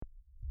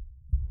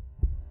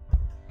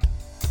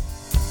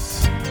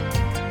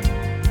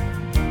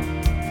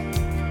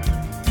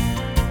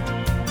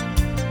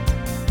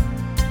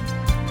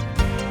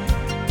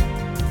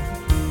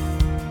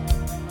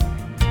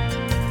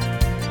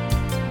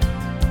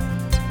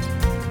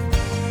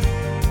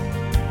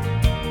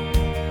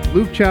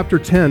Luke chapter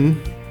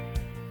 10,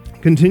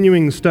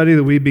 continuing the study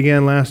that we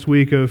began last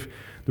week of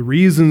the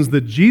reasons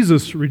that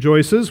Jesus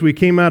rejoices. We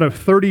came out of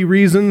 30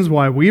 reasons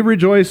why we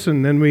rejoice,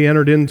 and then we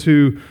entered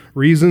into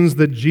reasons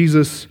that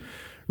Jesus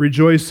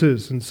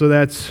rejoices. And so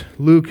that's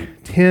Luke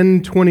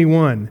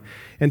 10:21.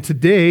 And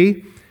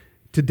today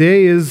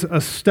is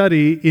a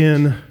study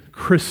in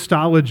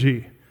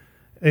Christology,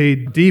 a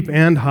deep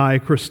and high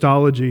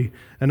Christology,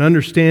 an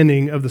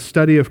understanding of the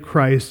study of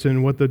Christ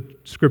and what the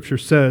Scripture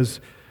says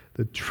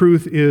the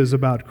truth is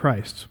about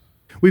Christ.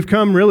 We've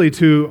come really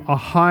to a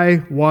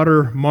high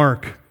water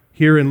mark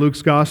here in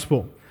Luke's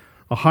Gospel,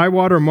 a high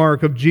water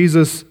mark of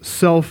Jesus'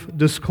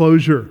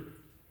 self-disclosure.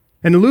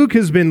 And Luke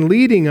has been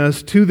leading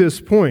us to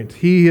this point.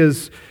 He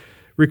has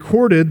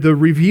recorded the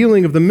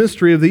revealing of the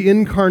mystery of the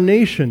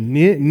incarnation,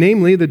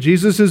 namely that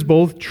Jesus is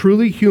both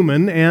truly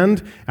human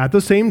and, at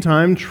the same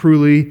time,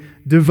 truly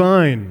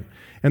divine.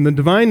 And the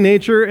divine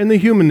nature and the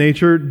human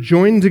nature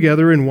joined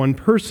together in one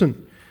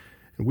person.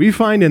 We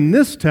find in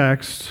this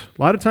text,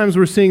 a lot of times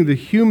we're seeing the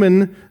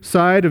human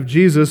side of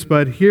Jesus,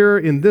 but here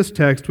in this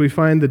text we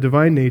find the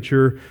divine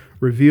nature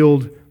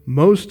revealed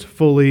most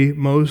fully,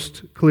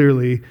 most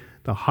clearly,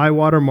 the high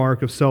water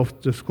mark of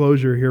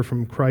self-disclosure here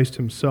from Christ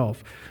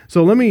himself.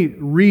 So let me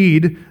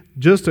read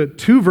just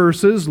two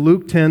verses,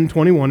 Luke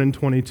 10:21 and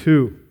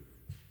 22.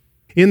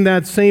 In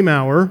that same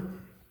hour,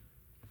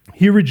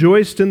 he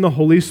rejoiced in the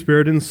Holy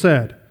Spirit and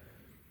said,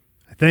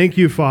 "I thank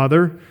you,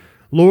 Father,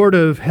 Lord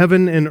of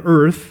heaven and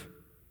earth,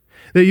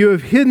 that you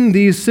have hidden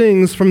these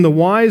things from the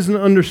wise and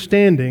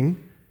understanding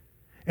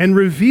and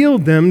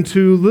revealed them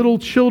to little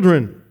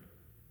children.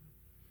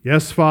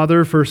 Yes,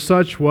 Father, for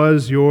such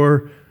was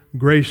your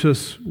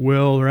gracious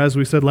will," or as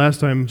we said last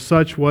time,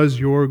 such was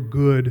your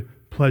good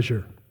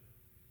pleasure.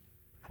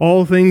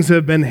 "All things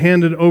have been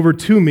handed over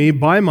to me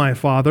by my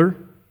Father,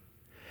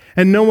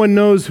 and no one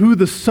knows who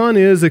the Son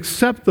is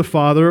except the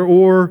Father,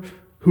 or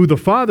who the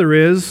Father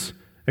is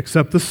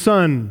except the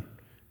Son,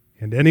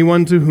 and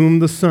anyone to whom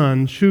the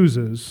Son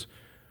chooses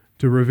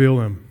to reveal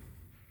him."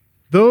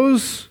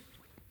 Those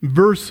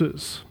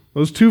verses,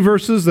 those two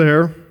verses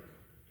there,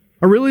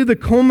 are really the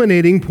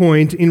culminating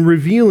point in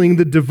revealing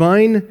the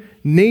divine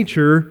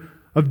nature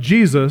of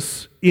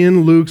Jesus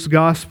in Luke's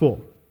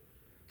Gospel.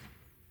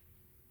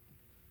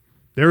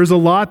 There is a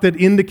lot that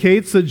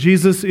indicates that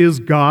Jesus is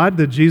God,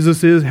 that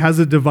Jesus has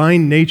a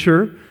divine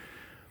nature,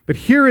 but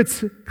here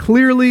it's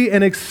clearly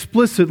and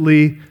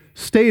explicitly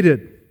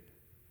stated.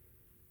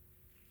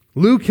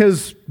 Luke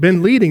has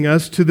been leading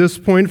us to this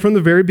point from the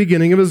very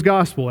beginning of his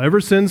gospel. Ever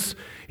since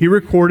he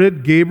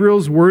recorded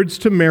Gabriel's words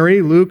to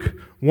Mary, Luke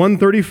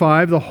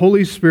 1:35, "The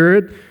Holy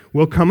Spirit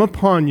will come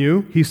upon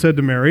you," he said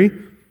to Mary.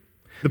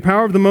 "The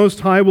power of the Most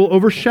High will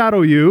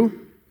overshadow you.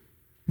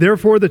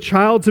 Therefore, the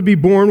child to be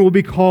born will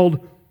be called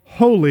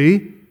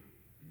Holy,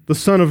 the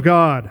Son of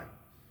God."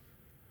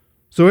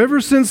 So ever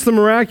since the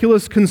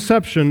miraculous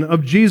conception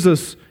of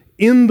Jesus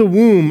in the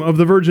womb of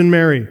the Virgin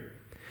Mary,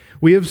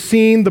 we have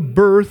seen the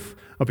birth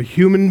of a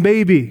human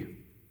baby.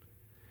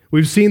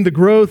 We've seen the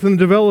growth and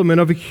development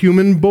of a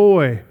human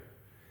boy.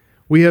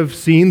 We have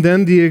seen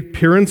then the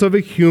appearance of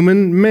a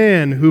human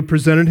man who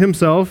presented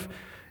himself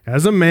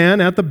as a man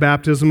at the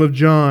baptism of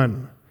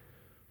John.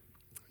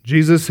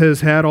 Jesus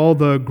has had all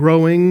the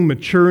growing,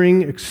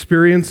 maturing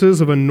experiences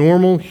of a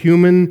normal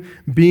human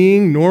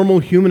being, normal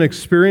human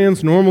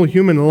experience, normal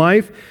human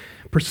life,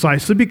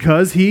 precisely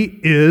because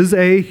he is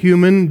a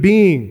human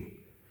being.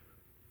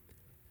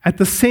 At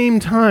the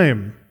same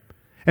time,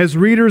 as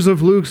readers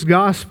of Luke's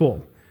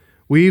Gospel,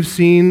 we've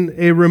seen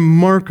a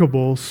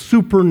remarkable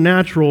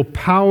supernatural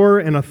power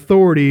and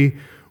authority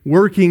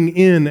working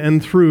in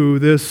and through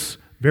this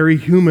very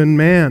human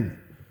man.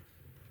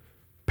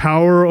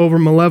 Power over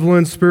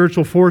malevolent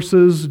spiritual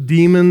forces,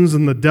 demons,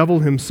 and the devil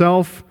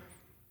himself.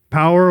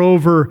 Power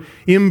over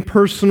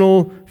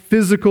impersonal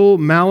physical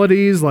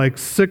maladies like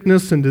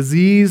sickness and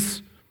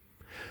disease.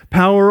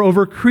 Power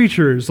over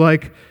creatures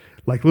like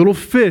little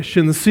fish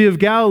in the Sea of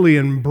Galilee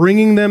and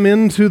bringing them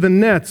into the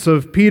nets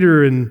of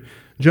Peter and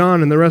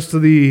John and the rest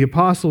of the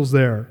apostles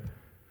there.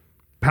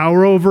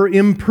 Power over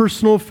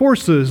impersonal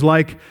forces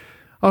like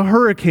a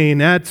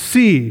hurricane at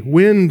sea,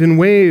 wind and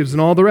waves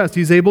and all the rest.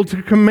 He's able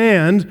to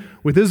command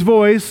with his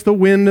voice the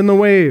wind and the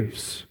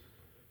waves.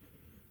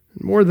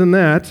 More than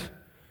that,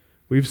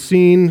 we've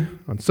seen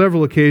on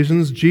several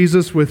occasions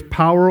Jesus with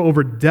power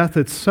over death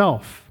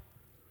itself.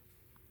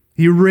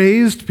 He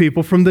raised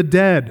people from the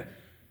dead.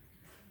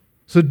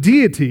 So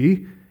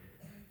deity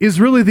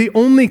is really the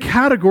only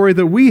category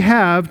that we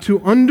have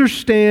to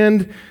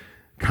understand,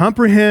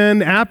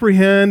 comprehend,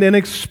 apprehend, and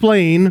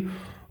explain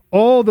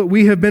all that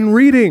we have been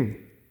reading.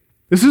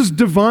 This is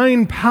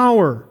divine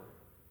power.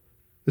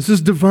 This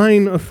is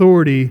divine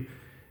authority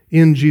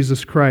in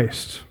Jesus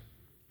Christ.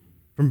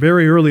 From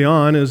very early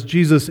on, as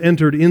Jesus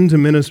entered into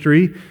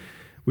ministry,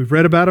 we've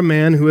read about a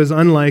man who is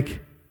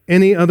unlike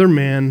any other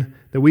man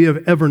that we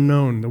have ever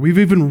known, that we've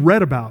even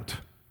read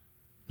about.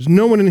 There's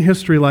no one in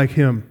history like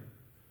him.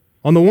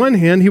 On the one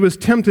hand, he was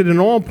tempted in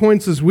all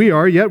points as we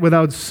are, yet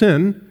without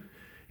sin.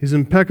 His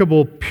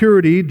impeccable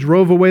purity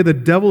drove away the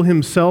devil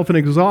himself and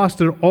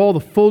exhausted all the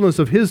fullness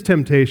of his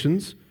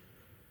temptations.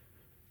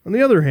 On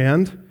the other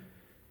hand,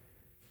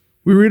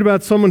 we read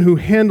about someone who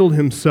handled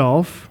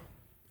himself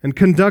and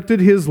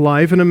conducted his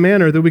life in a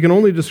manner that we can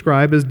only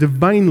describe as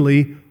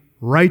divinely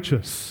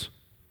righteous.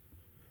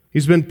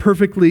 He's been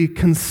perfectly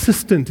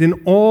consistent in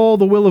all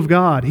the will of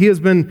God. He has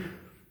been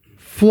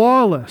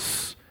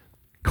flawless,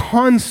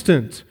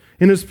 constant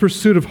in his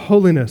pursuit of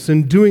holiness,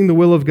 in doing the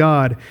will of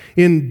God,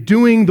 in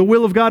doing the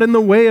will of God in the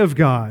way of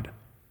God.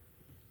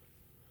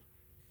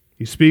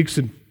 He speaks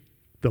in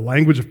the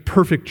language of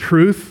perfect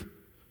truth.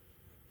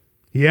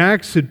 He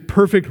acts in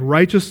perfect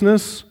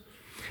righteousness.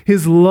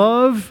 His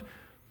love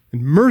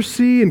and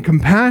mercy and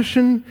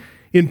compassion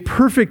in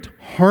perfect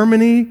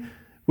harmony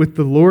with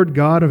the Lord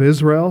God of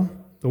Israel,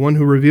 the one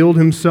who revealed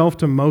himself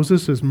to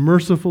Moses as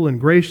merciful and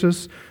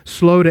gracious,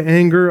 slow to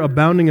anger,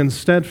 abounding in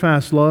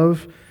steadfast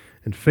love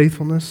and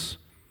faithfulness.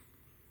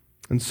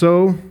 And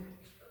so,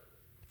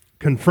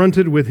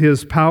 confronted with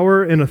his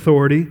power and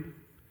authority,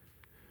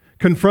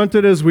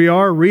 confronted as we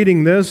are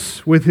reading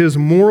this with his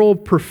moral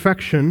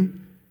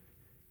perfection,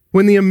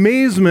 when the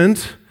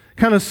amazement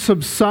kind of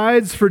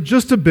subsides for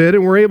just a bit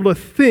and we're able to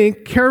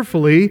think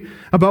carefully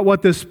about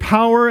what this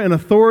power and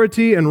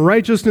authority and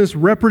righteousness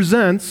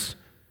represents,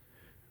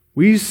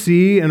 we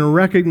see and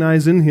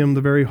recognize in him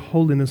the very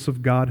holiness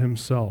of God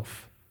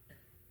himself.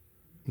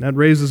 And that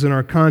raises in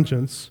our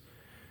conscience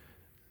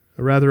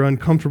a rather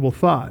uncomfortable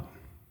thought,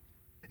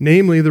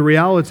 namely the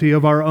reality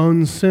of our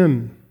own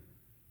sin.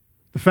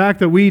 The fact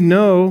that we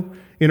know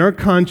in our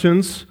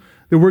conscience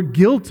that we're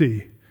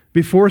guilty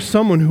before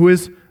someone who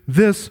is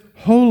this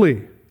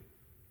holy.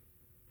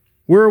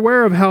 We're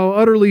aware of how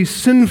utterly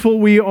sinful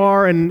we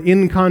are, and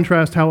in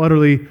contrast, how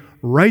utterly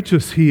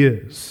righteous he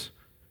is.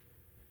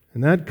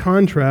 And that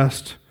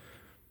contrast,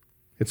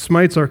 it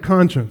smites our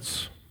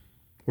conscience.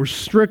 We're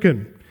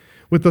stricken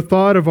with the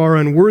thought of our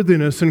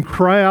unworthiness and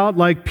cry out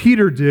like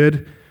Peter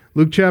did,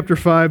 Luke chapter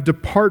 5,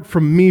 "Depart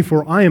from me,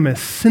 for I am a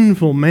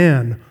sinful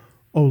man,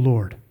 O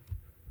Lord."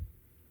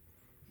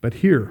 But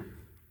here,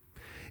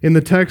 in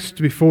the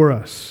text before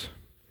us,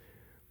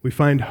 we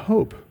find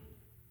hope.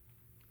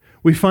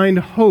 We find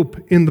hope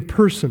in the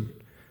person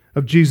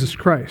of Jesus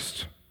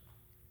Christ.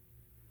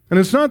 And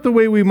it's not the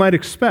way we might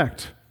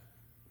expect.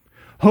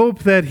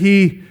 Hope that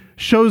he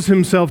shows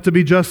himself to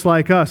be just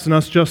like us and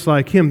us just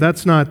like him.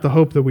 That's not the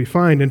hope that we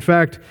find. In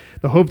fact,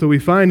 the hope that we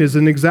find is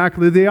in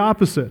exactly the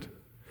opposite.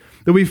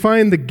 That we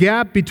find the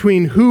gap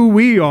between who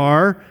we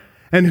are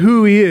and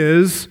who he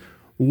is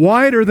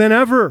wider than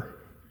ever.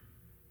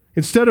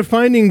 Instead of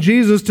finding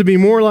Jesus to be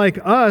more like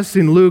us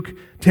in Luke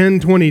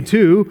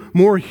 10:22,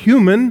 more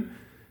human,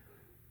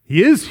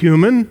 he is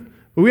human,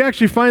 but we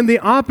actually find the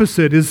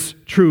opposite is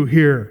true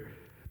here.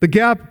 The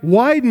gap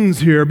widens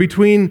here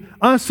between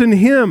us and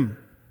him.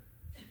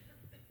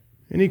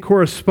 Any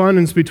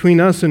correspondence between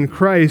us and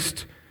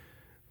Christ,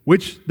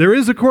 which there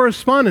is a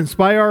correspondence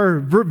by our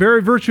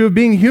very virtue of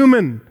being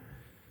human,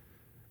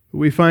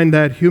 we find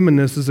that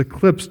humanness is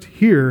eclipsed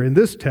here in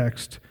this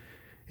text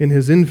in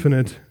his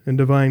infinite and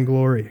divine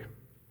glory.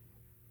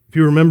 If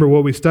you remember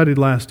what we studied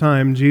last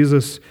time,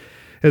 Jesus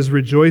has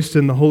rejoiced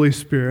in the Holy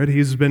Spirit.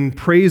 He's been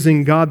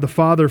praising God the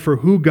Father for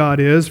who God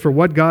is, for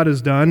what God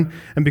has done,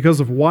 and because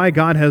of why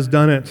God has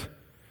done it.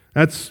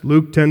 That's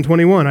Luke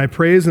 10:21. "I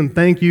praise and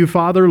thank you,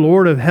 Father,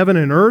 Lord of heaven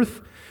and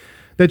earth,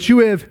 that you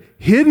have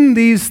hidden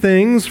these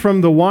things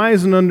from the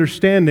wise and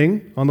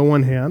understanding, on the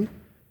one hand,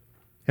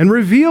 and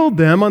revealed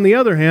them, on the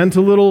other hand,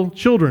 to little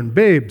children,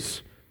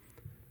 babes.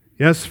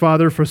 Yes,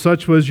 Father, for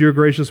such was your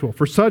gracious will,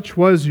 for such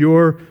was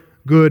your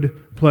good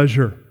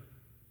pleasure."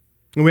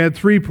 And we had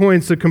 3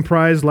 points that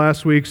comprised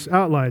last week's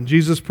outline.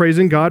 Jesus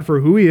praising God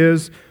for who he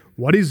is,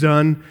 what he's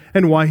done,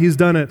 and why he's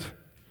done it.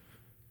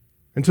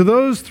 And to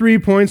those 3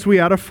 points, we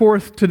add a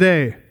fourth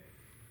today.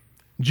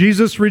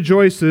 Jesus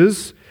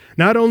rejoices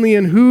not only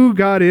in who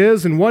God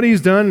is and what he's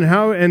done and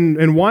how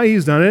and why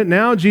he's done it.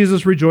 Now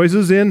Jesus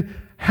rejoices in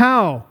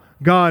how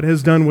God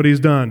has done what he's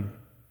done.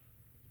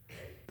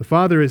 The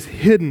Father has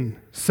hidden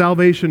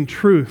salvation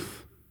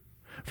truth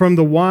from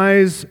the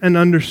wise and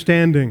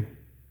understanding.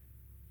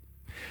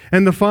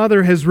 And the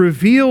Father has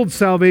revealed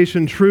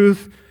salvation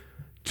truth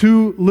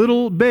to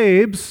little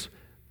babes.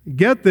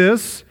 Get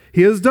this,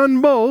 he has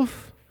done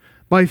both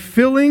by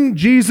filling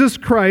Jesus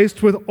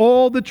Christ with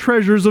all the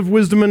treasures of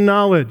wisdom and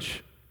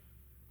knowledge.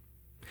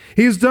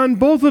 He's done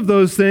both of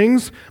those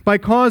things by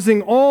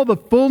causing all the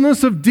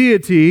fullness of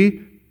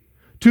deity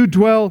to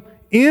dwell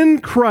in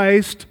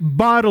Christ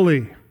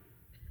bodily.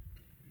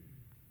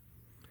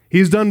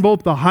 He's done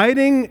both the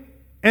hiding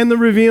and the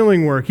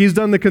revealing work. He's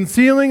done the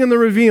concealing and the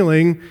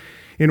revealing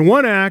in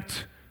one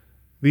act,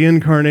 the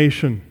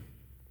incarnation.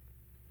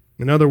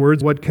 In other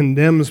words, what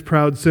condemns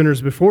proud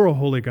sinners before a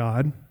holy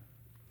God,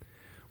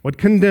 what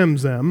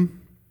condemns them,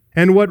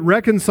 and what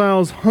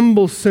reconciles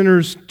humble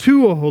sinners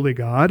to a holy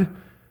God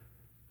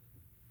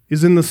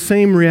is in the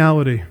same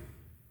reality,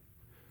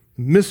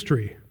 the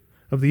mystery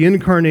of the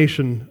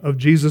incarnation of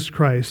Jesus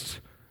Christ,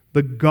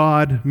 the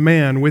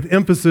God-man, with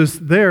emphasis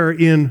there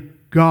in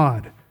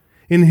God,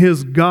 in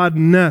his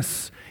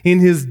godness, in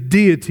his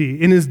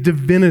deity, in his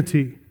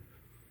divinity,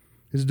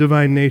 his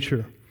divine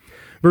nature.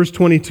 Verse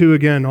 22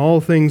 again, all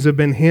things have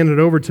been handed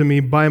over to me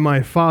by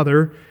my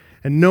Father,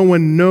 and no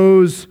one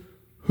knows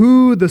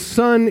who the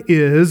Son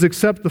is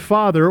except the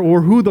Father,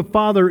 or who the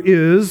Father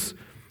is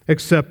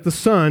except the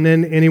Son,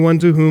 and anyone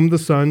to whom the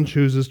Son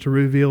chooses to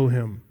reveal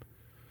him.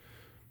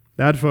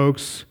 That,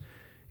 folks,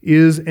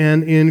 is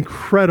an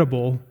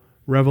incredible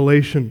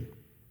revelation.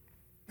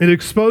 It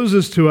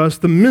exposes to us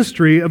the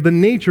mystery of the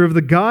nature of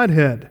the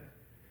Godhead,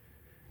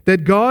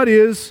 that God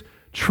is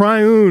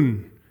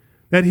triune,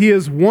 that he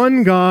is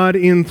one God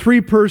in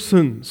three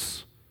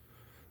persons.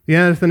 The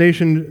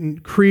Athanasian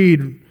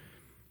Creed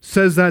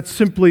says that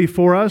simply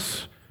for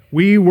us.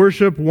 We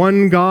worship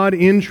one God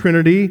in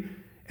Trinity,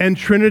 and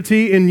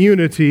Trinity in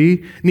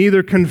unity,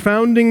 neither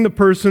confounding the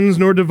persons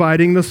nor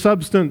dividing the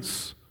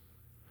substance.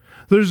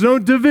 There's no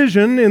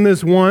division in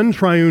this one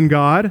triune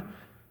God,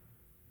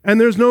 and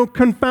there's no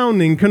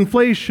confounding,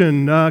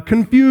 conflation,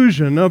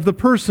 confusion of the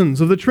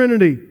persons of the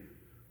Trinity.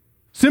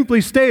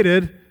 Simply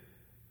stated,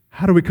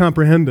 how do we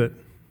comprehend it?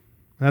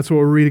 That's what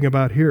we're reading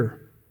about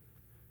here.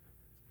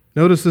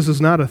 Notice this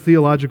is not a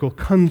theological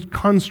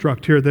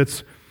construct here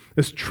that's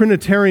this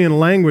Trinitarian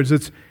language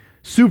that's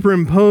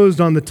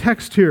superimposed on the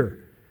text here.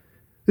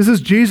 This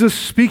is Jesus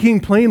speaking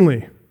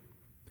plainly.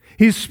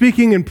 He's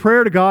speaking in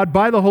prayer to God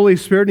by the Holy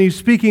Spirit, and he's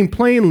speaking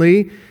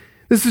plainly.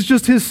 This is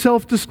just his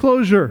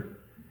self-disclosure.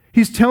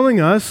 He's telling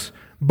us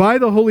by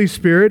the Holy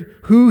Spirit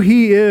who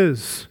he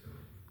is.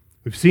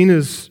 We've seen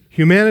his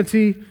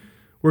humanity.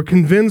 We're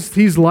convinced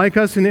he's like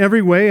us in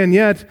every way, and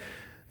yet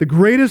the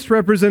greatest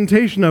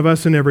representation of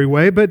us in every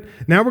way. But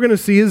now we're going to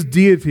see his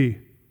deity.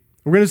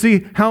 We're going to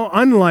see how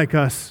unlike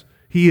us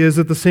he is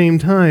at the same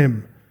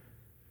time.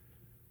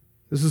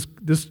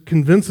 This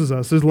convinces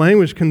us, his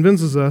language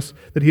convinces us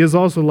that he is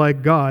also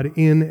like God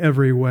in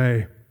every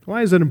way.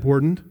 Why is that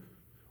important?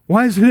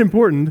 Why is it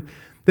important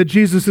that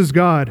Jesus is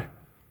God?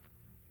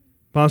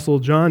 Apostle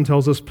John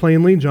tells us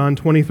plainly, John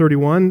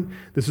 20:31,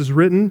 this is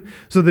written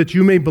so that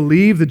you may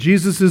believe that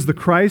Jesus is the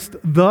Christ,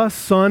 the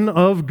Son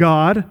of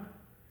God,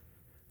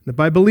 that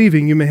by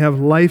believing you may have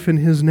life in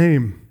his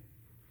name.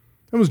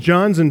 That was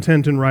John's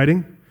intent in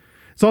writing.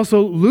 It's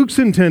also Luke's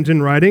intent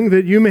in writing,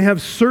 that you may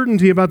have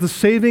certainty about the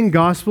saving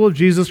gospel of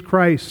Jesus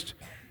Christ.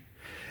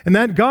 And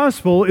that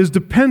gospel is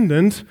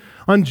dependent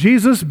on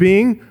Jesus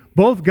being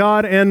both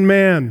God and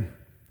man.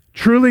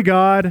 Truly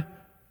God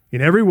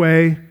in every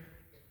way,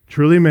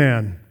 truly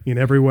man in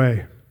every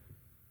way.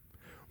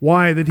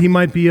 Why? That he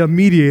might be a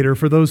mediator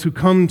for those who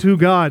come to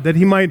God, that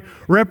he might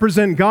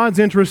represent God's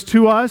interest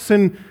to us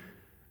and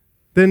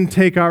then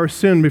take our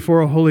sin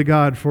before a holy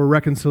God for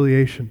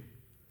reconciliation.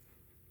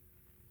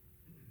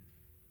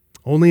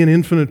 Only an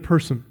infinite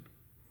person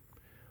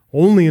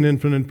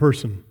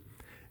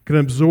can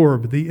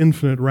absorb the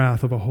infinite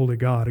wrath of a holy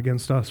God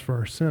against us for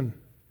our sin.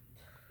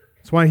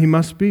 That's why he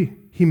must be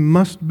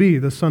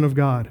the Son of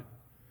God.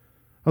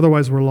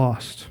 Otherwise, we're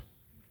lost.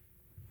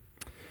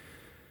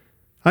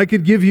 I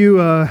could give you,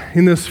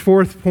 in this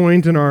fourth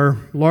point in our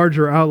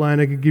larger outline,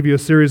 I could give you a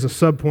series of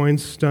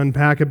subpoints to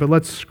unpack it, but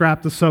let's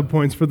scrap the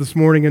subpoints for this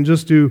morning and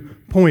just do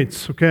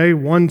points, okay?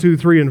 1, 2,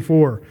 3, and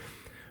 4.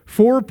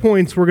 4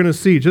 points we're going to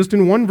see, just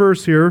in one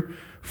verse here,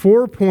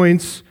 4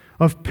 points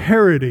of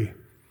parity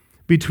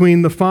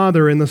between the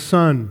Father and the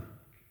Son.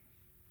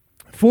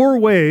 4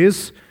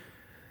 ways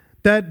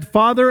that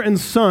Father and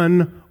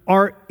Son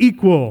are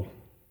equal.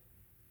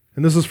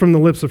 And this is from the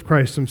lips of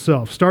Christ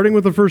himself. Starting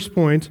with the first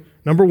point,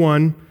 number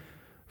 1,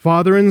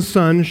 Father and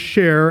Son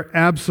share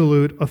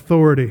absolute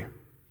authority.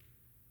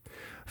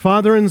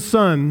 Father and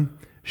Son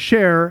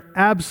share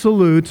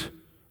absolute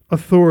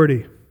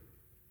authority.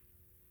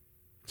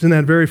 It's in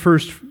that very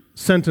first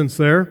sentence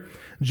there.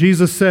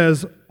 Jesus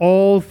says,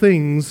 all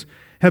things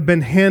have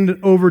been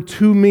handed over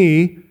to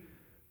me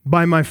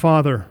by my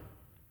Father.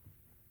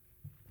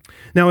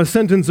 Now, a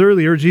sentence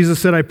earlier, Jesus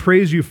said, I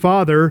praise you,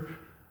 Father.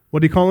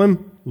 What do you call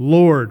him?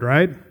 Lord,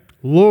 right?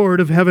 Lord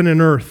of heaven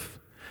and earth.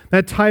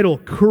 That title,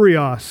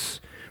 Kurios,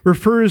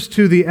 refers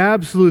to the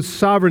absolute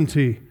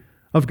sovereignty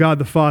of God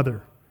the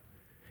Father,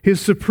 his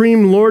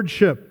supreme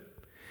lordship.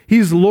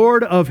 He's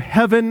Lord of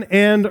heaven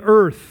and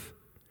earth.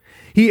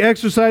 He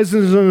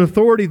exercises an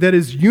authority that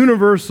is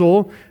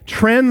universal,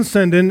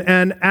 transcendent,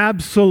 and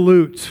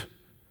absolute.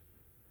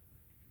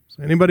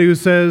 So anybody who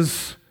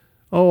says,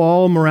 oh,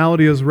 all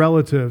morality is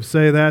relative,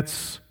 say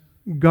that's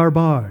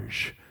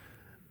garbage.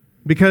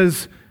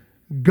 Because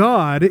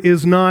God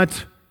is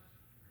not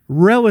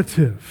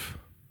relative.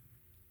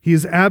 He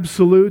is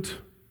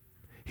absolute.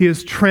 He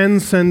is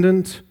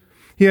transcendent.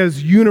 He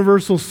has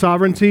universal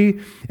sovereignty,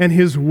 and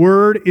his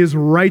word is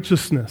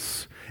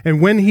righteousness. And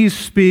when he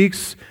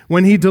speaks,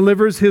 when he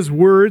delivers his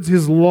words,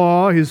 his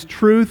law, his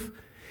truth,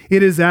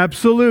 it is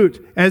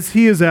absolute as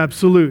he is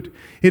absolute.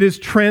 It is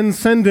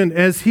transcendent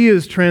as he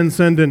is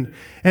transcendent.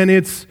 And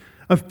its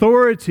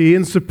authority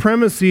and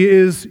supremacy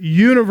is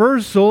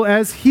universal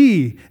as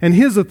he and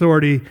his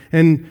authority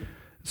and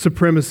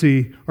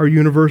supremacy are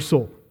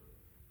universal.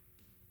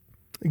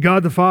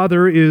 God the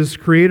Father is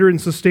creator and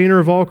sustainer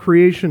of all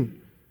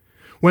creation,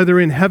 whether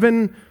in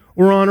heaven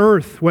or on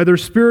earth, whether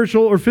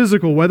spiritual or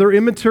physical, whether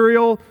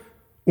immaterial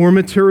or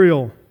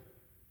material.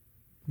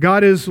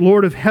 God is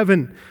Lord of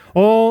heaven,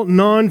 all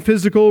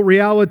non-physical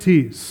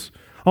realities,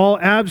 all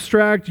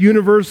abstract,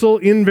 universal,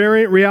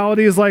 invariant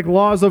realities like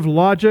laws of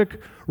logic,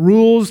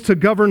 rules to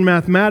govern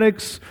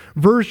mathematics,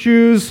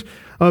 virtues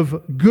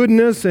of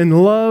goodness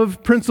and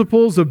love,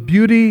 principles of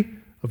beauty,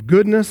 of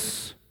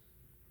goodness,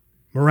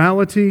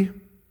 morality.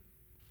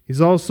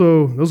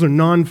 Those are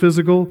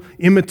non-physical,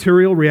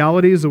 immaterial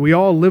realities that we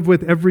all live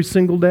with every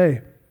single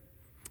day.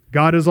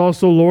 God is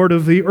also Lord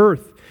of the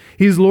earth.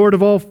 He's Lord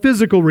of all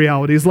physical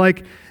realities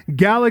like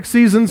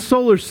galaxies and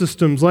solar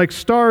systems, like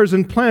stars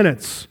and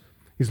planets.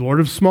 He's Lord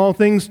of small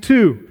things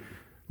too.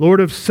 Lord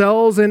of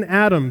cells and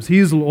atoms.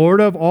 He's Lord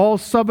of all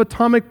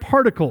subatomic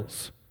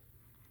particles.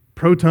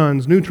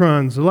 Protons,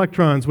 neutrons,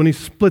 electrons. When he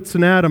splits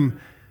an atom,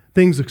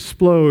 things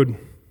explode.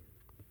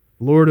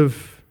 Lord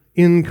of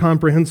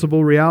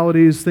incomprehensible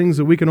realities, things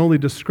that we can only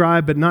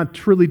describe but not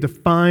truly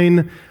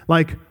define,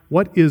 like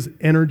what is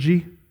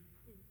energy?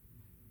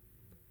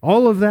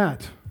 All of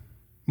that,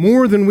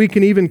 more than we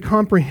can even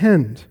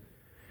comprehend,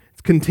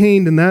 it's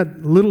contained in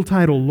that little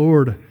title,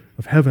 Lord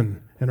of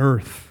heaven and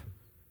earth.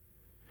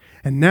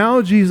 And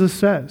now Jesus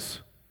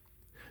says,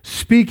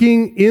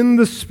 speaking in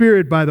the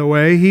Spirit, by the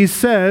way, he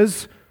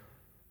says,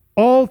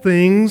 all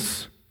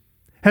things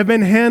have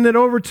been handed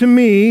over to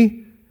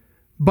me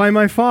by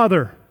my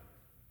Father.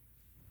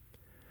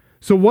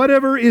 So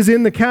whatever is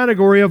in the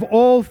category of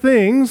all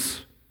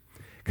things,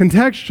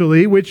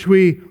 contextually, which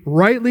we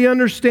rightly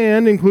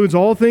understand includes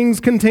all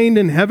things contained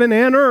in heaven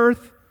and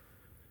earth,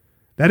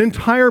 that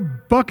entire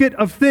bucket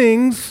of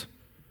things,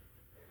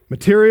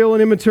 material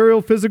and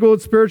immaterial, physical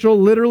and spiritual,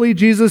 literally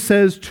Jesus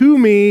says, to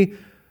me,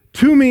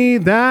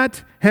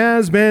 that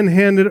has been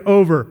handed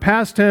over.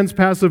 Past tense,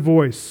 passive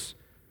voice.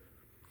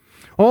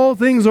 All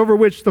things over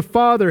which the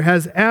Father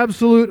has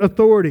absolute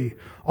authority,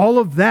 all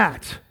of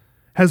that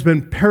has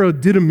been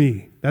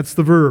paradidomi. That's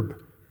the verb.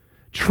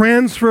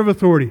 Transfer of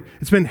authority.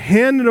 It's been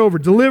handed over,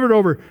 delivered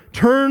over,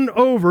 turned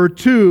over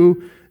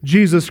to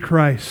Jesus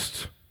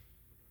Christ.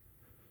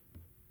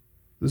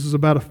 This is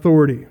about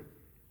authority.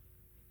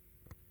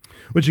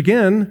 Which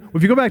again,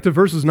 if you go back to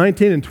verses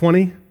 19 and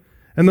 20,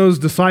 and those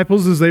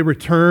disciples as they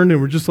returned and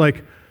were just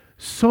like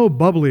so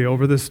bubbly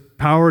over this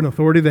power and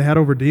authority they had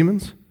over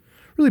demons,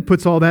 really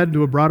puts all that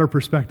into a broader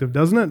perspective,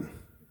 doesn't it?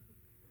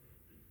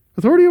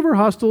 Authority over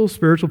hostile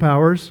spiritual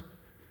powers.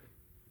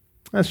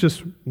 That's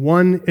just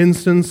one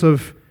instance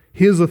of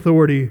his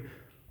authority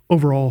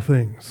over all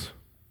things.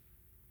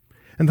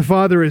 And the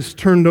Father has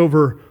turned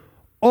over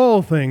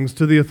all things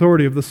to the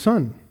authority of the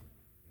Son.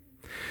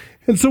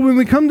 And so when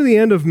we come to the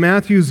end of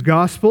Matthew's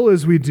gospel,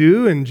 as we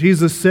do, and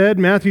Jesus said,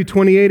 Matthew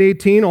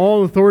 28:18,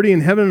 all authority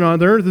in heaven and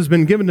on earth has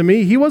been given to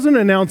me, he wasn't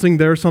announcing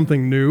there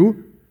something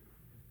new.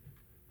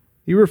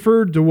 He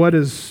referred to what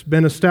has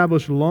been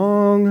established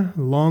long,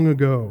 long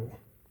ago.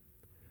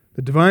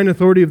 The divine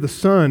authority of the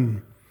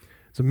Son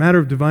is a matter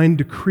of divine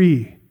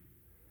decree,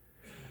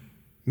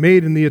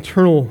 made in the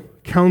eternal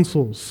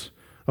counsels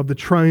of the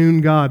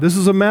triune God. This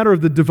is a matter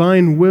of the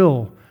divine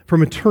will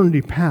from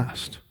eternity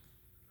past.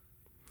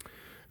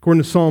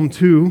 According to Psalm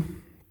 2,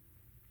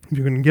 if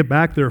you can get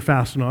back there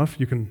fast enough,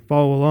 you can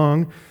follow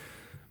along.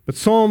 But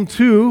Psalm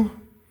 2,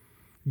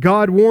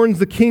 God warns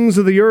the kings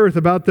of the earth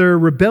about their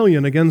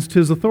rebellion against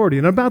his authority,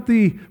 and about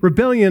the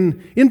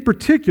rebellion in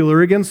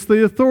particular against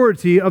the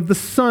authority of the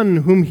Son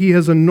whom he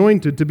has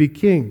anointed to be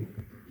king.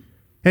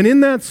 And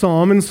in that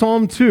psalm, in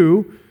Psalm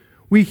 2,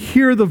 we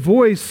hear the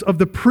voice of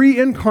the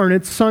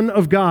pre-incarnate Son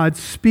of God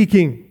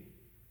speaking.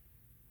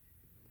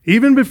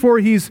 Even before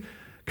he's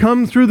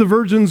come through the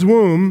virgin's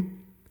womb,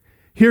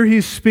 here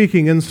he's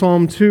speaking in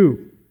Psalm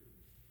 2.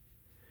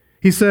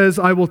 He says,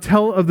 I will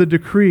tell of the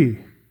decree.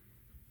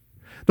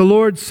 The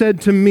Lord said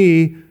to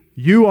me,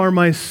 you are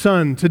my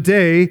son.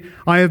 Today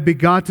I have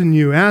begotten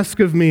you.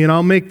 Ask of me, and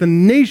I'll make the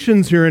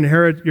nations your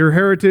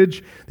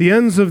heritage, the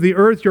ends of the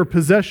earth your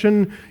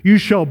possession. You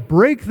shall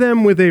break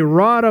them with a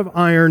rod of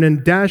iron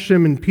and dash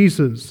them in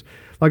pieces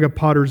like a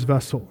potter's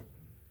vessel.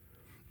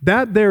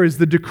 That there is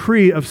the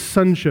decree of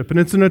sonship, and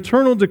it's an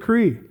eternal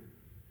decree.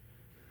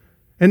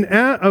 And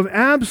of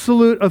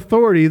absolute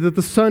authority that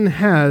the Son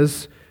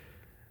has.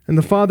 And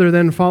the Father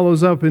then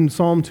follows up in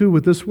Psalm 2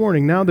 with this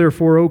warning. Now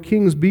therefore, O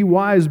kings, be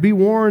wise, be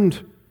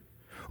warned.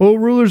 O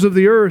rulers of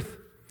the earth,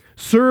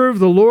 serve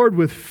the Lord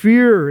with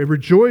fear and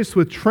rejoice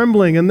with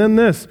trembling. And then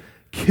this,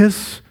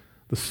 kiss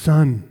the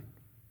Son.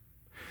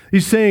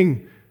 He's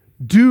saying,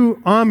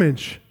 do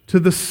homage to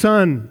the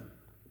Son,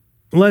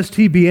 lest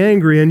he be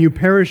angry and you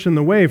perish in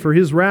the way, for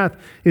his wrath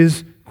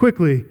is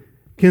quickly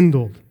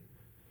kindled.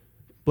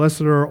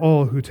 Blessed are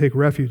all who take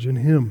refuge in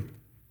him.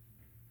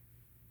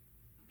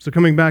 So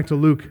coming back to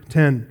Luke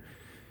 10,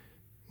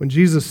 when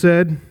Jesus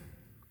said,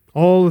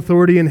 all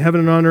authority in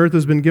heaven and on earth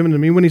has been given to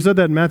me. When he said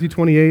that in Matthew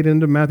 28,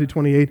 into Matthew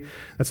 28,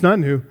 that's not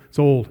new. It's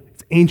old.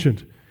 It's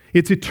ancient.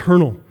 It's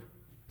eternal.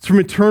 It's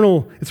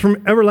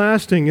from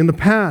everlasting in the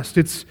past.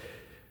 It's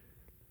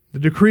The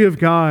decree of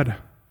God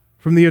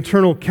from the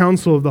eternal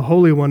counsel of the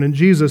Holy One. And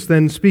Jesus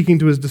then speaking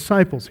to his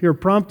disciples, here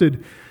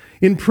prompted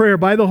in prayer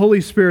by the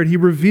Holy Spirit, he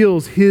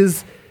reveals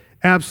his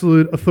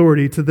absolute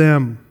authority to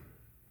them.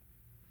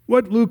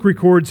 What Luke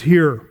records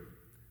here,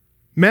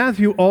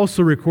 Matthew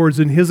also records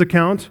in his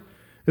account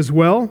as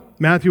well,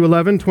 Matthew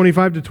 11,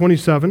 25 to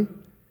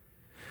 27.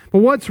 But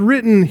what's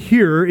written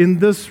here in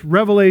this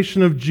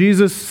revelation of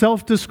Jesus'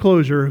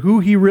 self-disclosure, who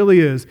he really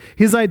is,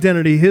 his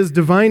identity, his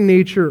divine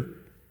nature,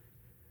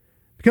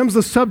 becomes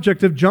the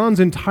subject of John's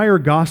entire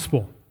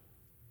gospel.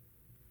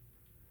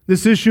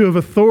 This issue of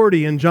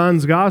authority in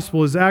John's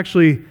gospel is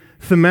actually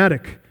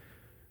thematic.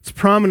 It's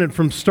prominent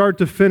from start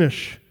to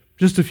finish.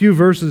 Just a few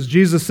verses.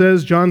 Jesus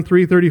says, John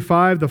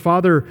 3:35, the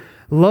Father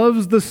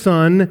loves the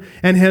Son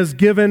and has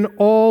given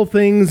all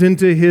things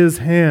into his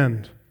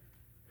hand.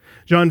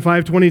 John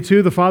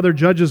 5:22, the Father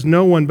judges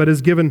no one, but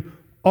has given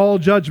all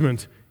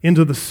judgment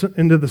to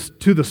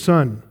the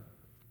Son.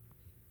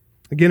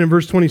 Again in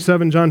verse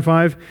 27, John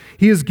 5,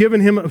 he has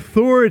given him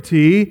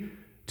authority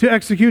to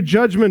execute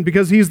judgment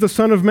because he's the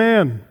Son of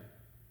Man.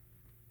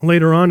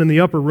 Later on in the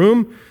upper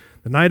room,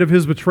 the night of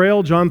his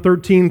betrayal, John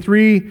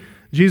 13:3,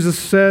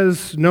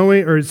 Jesus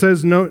knowing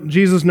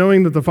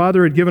that the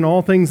Father had given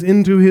all things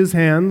into his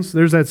hands,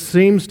 there's that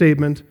same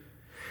statement,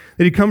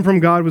 that he'd come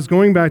from God, was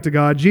going back to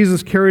God.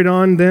 Jesus carried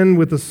on then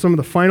with some of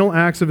the final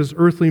acts of his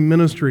earthly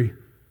ministry,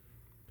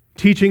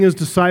 teaching his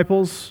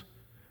disciples,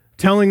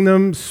 telling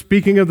them,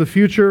 speaking of the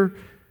future,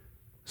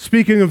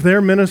 speaking of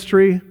their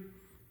ministry,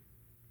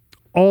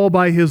 all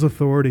by his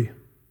authority.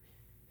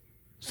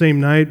 Same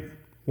night,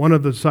 one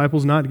of the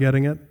disciples not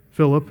getting it,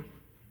 Philip.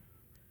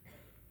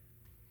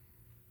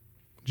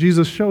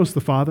 Jesus, show us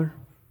the Father.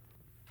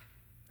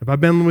 Have I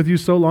been with you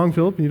so long,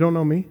 Philip, and you don't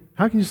know me?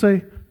 How can you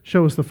say,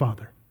 show us the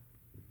Father?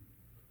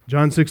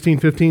 John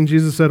 16:15,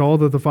 Jesus said, all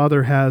that the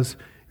Father has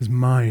is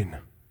mine.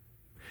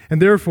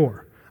 And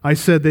therefore, I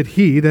said that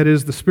he, that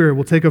is the Spirit,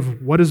 will take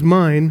of what is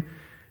mine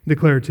and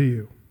declare it to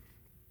you.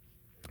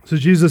 So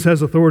Jesus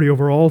has authority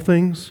over all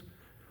things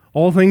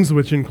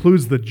which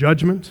includes the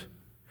judgment,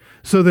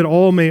 so that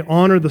all may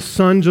honor the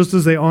Son just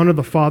as they honor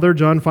the Father,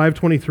 John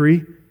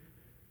 5:23.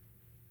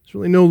 There's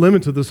really no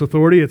limit to this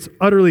authority. It's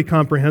utterly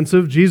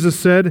comprehensive. Jesus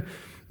said,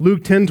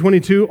 Luke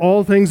 10:22,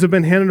 all things have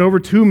been handed over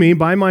to me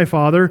by my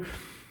Father.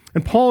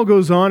 And Paul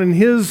goes on in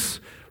his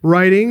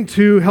writing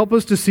to help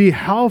us to see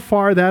how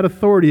far that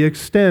authority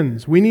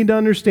extends. We need to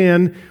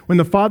understand when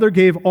the Father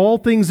gave all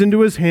things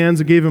into his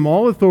hands and gave him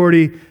all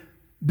authority,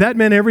 that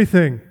meant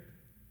everything.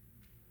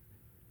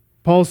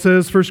 Paul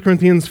says, 1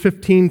 Corinthians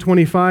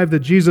 15:25, that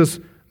Jesus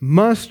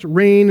must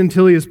reign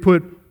until he has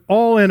put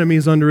all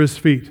enemies under his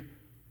feet.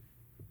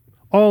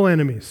 All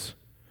enemies.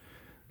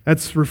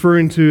 It's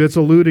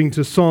alluding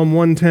to Psalm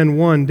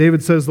 110:1.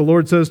 David says, the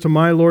Lord says to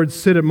my Lord,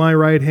 sit at my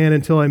right hand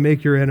until I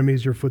make your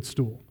enemies your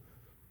footstool.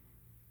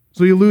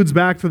 So he alludes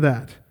back to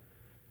that.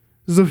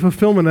 This is a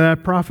fulfillment of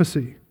that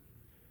prophecy.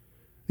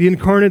 The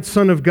incarnate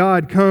Son of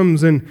God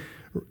comes and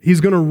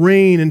he's going to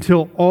reign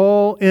until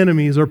all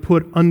enemies are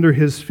put under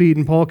his feet.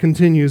 And Paul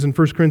continues in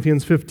 1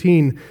 Corinthians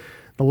 15,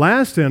 the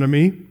last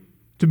enemy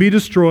to be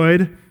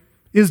destroyed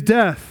is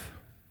death.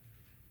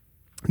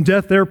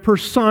 Death there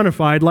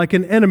personified like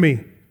an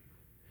enemy.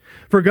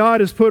 For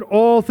God has put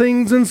all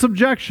things in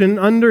subjection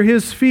under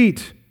his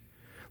feet.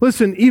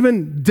 Listen,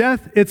 even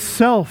death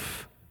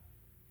itself,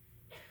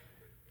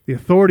 the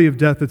authority of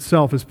death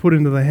itself is put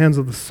into the hands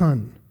of the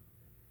Son.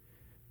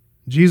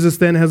 Jesus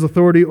then has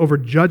authority over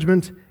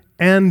judgment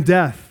and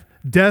death.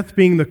 Death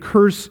being the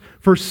curse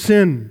for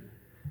sin.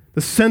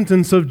 The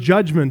sentence of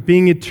judgment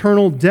being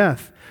eternal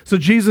death. So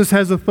Jesus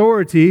has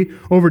authority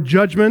over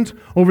judgment,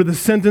 over the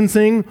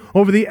sentencing,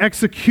 over the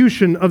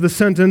execution of the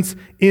sentence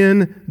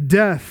in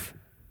death.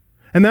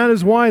 And that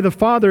is why the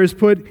Father has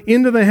put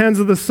into the hands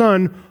of the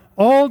Son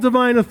all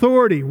divine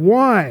authority.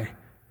 Why?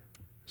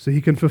 So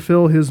he can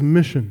fulfill his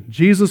mission,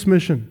 Jesus'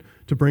 mission,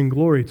 to bring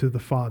glory to the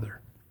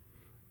Father.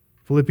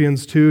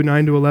 Philippians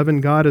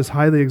 2:9-11, God has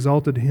highly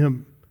exalted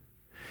him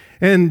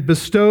and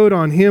bestowed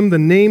on him the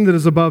name that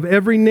is above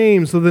every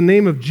name, so the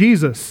name of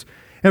Jesus,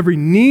 every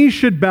knee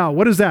should bow.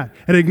 What is that?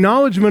 An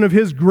acknowledgement of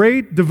his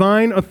great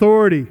divine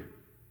authority.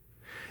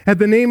 At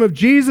the name of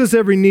Jesus,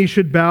 every knee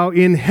should bow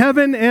in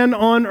heaven and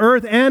on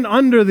earth and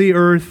under the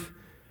earth,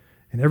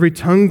 and every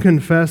tongue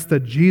confess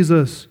that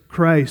Jesus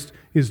Christ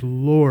is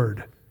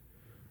Lord,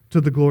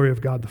 to the glory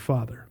of God the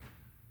Father.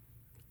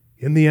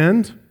 In the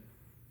end,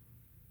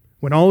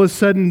 when all is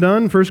said and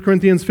done, 1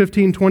 Corinthians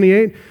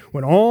 15:28,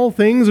 when all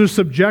things are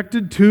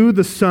subjected to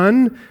the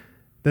Son,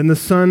 then the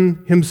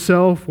Son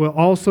himself will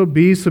also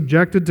be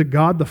subjected to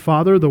God the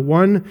Father, the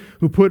one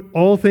who put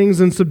all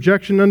things in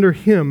subjection under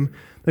him,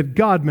 that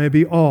God may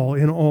be all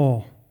in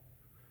all.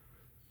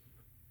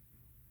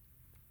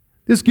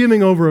 This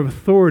giving over of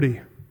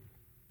authority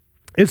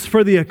is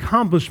for the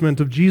accomplishment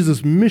of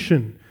Jesus'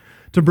 mission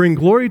to bring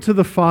glory to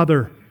the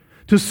Father,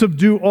 to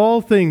subdue all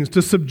things,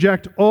 to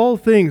subject all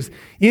things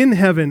in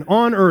heaven,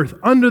 on earth,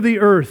 under the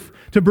earth,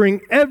 to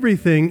bring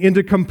everything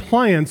into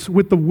compliance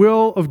with the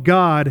will of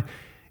God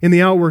in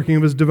the outworking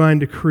of his divine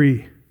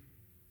decree.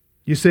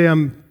 You say,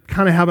 I'm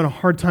kind of having a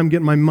hard time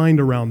getting my mind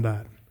around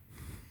that.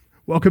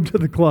 Welcome to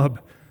the club.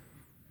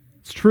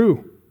 It's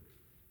true.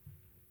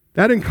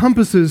 That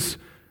encompasses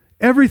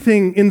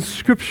everything in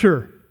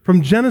Scripture,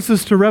 from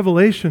Genesis to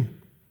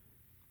Revelation.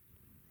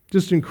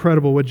 Just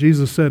incredible what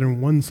Jesus said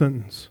in one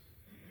sentence.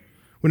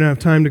 We don't have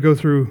time to go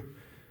through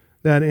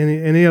that in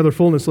any other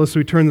fullness unless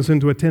we turn this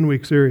into a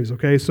 10-week series,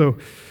 okay? So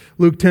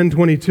Luke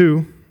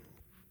 10:22,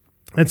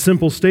 that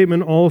simple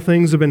statement, all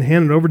things have been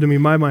handed over to me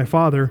by my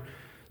Father,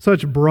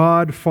 such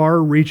broad,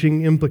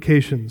 far-reaching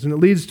implications. And it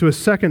leads to a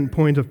second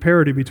point of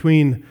parity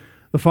between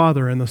the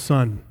Father and the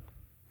Son.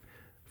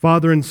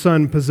 Father and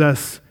Son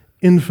possess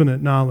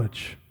infinite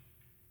knowledge.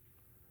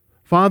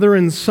 Father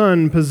and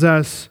Son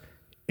possess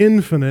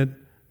infinite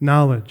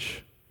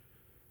knowledge.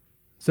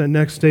 It's that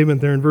next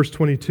statement there in verse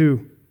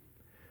 22.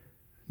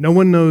 No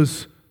one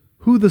knows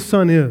who the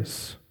Son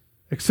is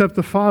except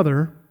the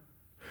Father,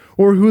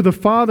 or who the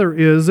Father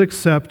is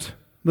except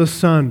the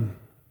Son.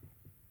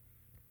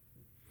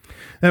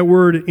 That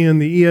word in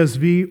the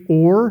ESV,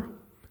 or,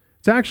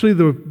 it's actually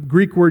the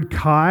Greek word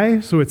kai,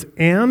 so it's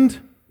and.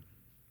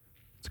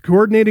 It's a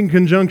coordinating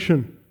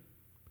conjunction.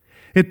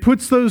 It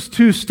puts those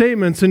two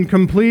statements in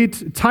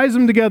ties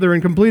them together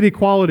in complete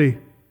equality.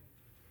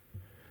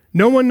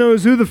 No one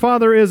knows who the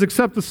Father is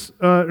except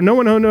no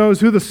one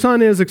knows who the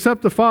Son is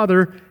except the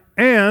Father,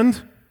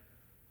 and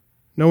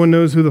no one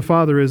knows who the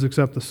Father is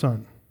except the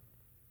Son.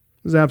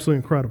 This is absolutely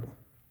incredible.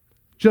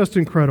 Just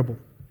incredible.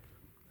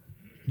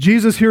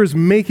 Jesus here is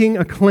making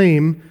a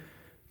claim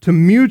to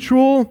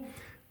mutual,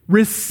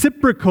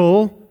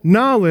 reciprocal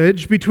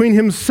knowledge between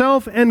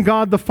himself and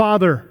God the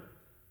Father.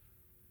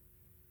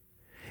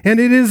 And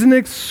it is an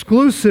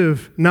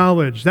exclusive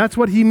knowledge. That's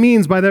what he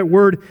means by that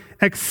word,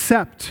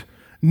 except.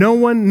 No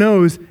one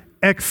knows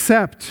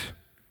except.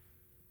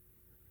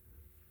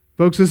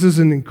 Folks, this is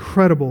an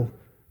incredible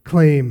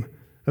claim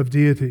of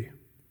deity.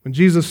 When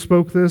Jesus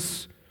spoke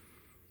this,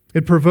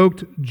 it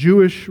provoked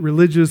Jewish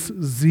religious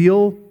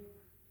zeal.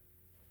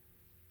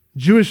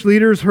 Jewish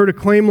leaders heard a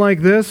claim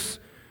like this,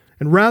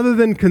 and rather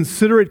than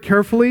consider it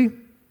carefully,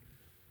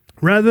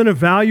 rather than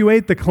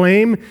evaluate the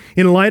claim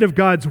in light of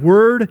God's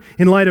word,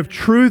 in light of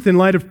truth, in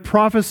light of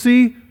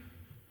prophecy,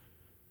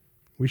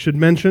 we should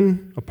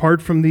mention,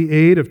 apart from the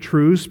aid of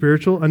true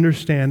spiritual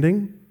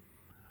understanding,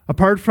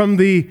 apart from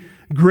the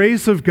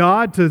grace of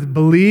God to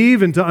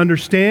believe and to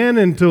understand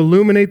and to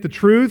illuminate the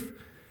truth,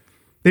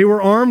 they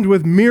were armed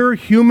with mere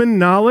human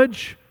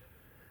knowledge,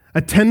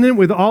 attendant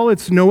with all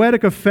its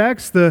noetic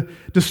effects, the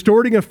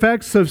distorting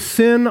effects of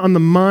sin on the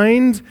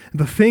mind,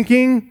 the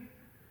thinking,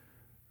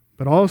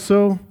 but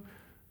also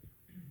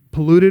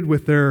polluted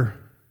with their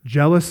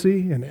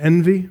jealousy and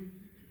envy.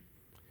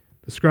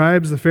 The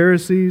scribes, the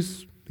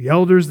Pharisees, the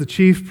elders, the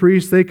chief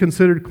priests, they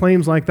considered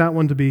claims like that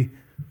one to be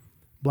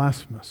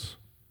blasphemous.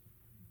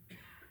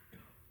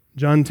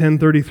 John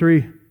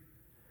 10:33,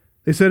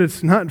 they said,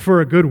 it's not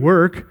for a good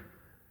work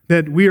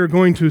that we are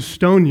going to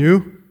stone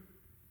you.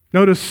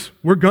 Notice,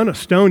 we're going to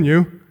stone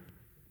you.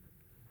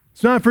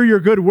 It's not for your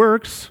good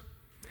works.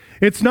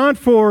 It's not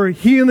for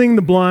healing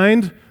the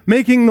blind,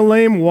 making the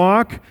lame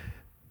walk,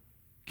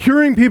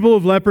 curing people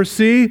of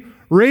leprosy,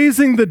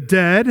 raising the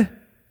dead.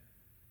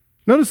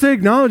 Notice they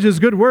acknowledge his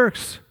good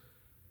works.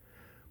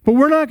 But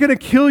we're not going to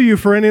kill you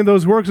for any of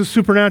those works of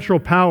supernatural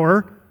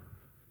power,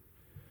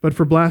 but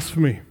for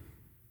blasphemy.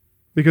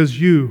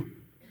 Because you,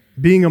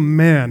 being a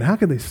man, how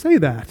can they say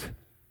that?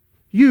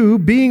 You,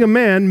 being a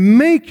man,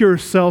 make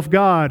yourself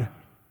God.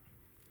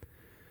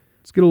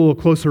 Let's get a little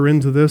closer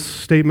into this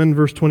statement,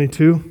 verse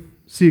 22.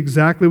 See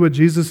exactly what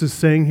Jesus is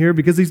saying here,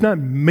 because he's not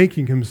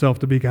making himself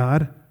to be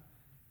God.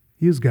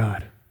 He is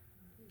God.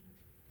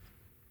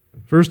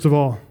 First of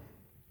all,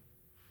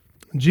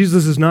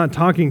 Jesus is not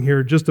talking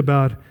here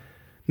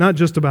not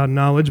just about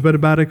knowledge, but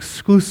about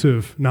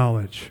exclusive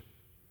knowledge.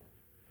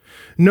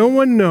 No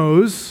one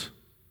knows,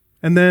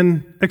 and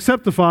then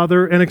except the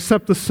Father and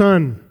except the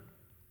Son.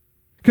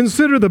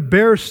 Consider the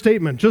bare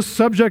statement, just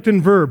subject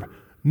and verb.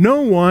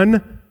 No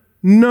one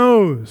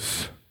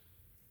knows.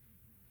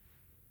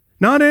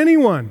 Not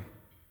anyone.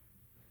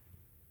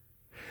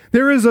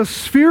 There is a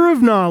sphere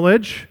of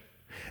knowledge,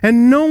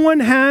 and no one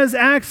has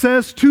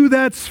access to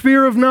that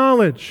sphere of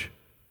knowledge.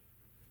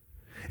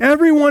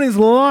 Everyone is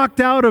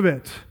locked out of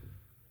it.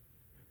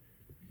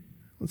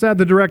 Let's add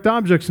the direct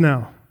objects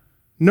now.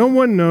 No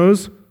one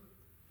knows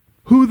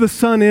who the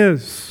Son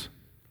is.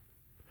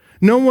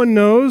 No one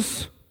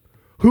knows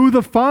who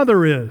the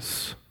Father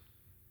is.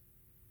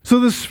 So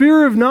the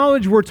sphere of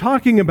knowledge we're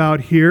talking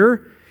about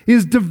here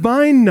is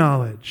divine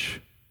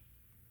knowledge.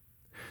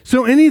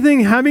 So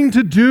anything having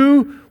to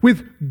do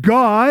with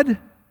God,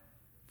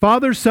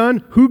 Father,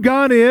 Son, who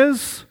God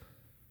is,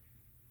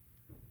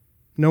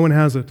 no one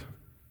has it.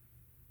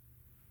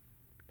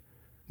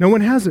 No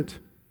one has it.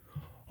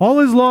 All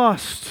is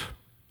lost,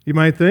 you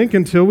might think,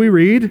 until we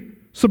read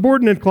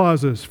subordinate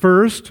clauses.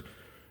 First,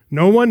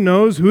 no one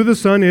knows who the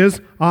Son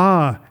is,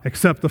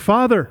 except the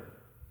Father.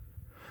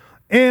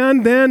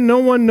 And then no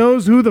one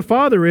knows who the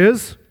Father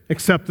is,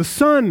 except the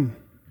Son.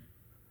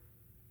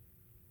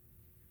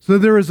 So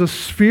there is a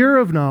sphere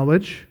of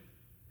knowledge,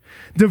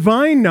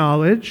 divine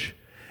knowledge,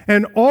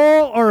 and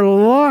all are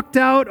locked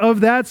out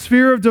of that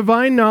sphere of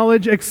divine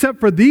knowledge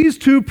except for these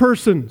two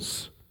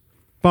persons,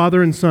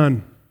 Father and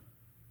Son.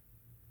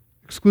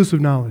 Exclusive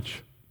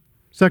knowledge.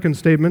 Second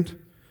statement,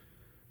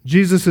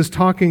 Jesus is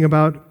talking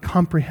about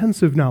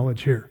comprehensive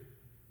knowledge here.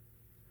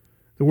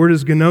 The word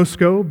is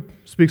gnosko,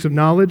 speaks of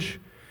knowledge,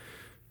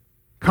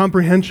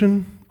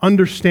 comprehension,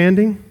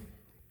 understanding.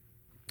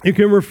 You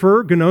can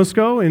refer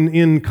gnosko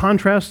in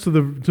contrast to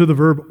the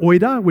verb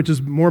oida, which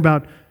is more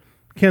about,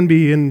 can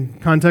be in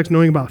context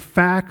knowing about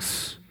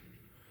facts,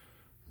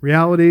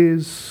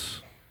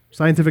 realities,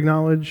 scientific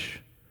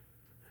knowledge.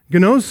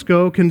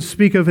 Gnosko can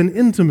speak of an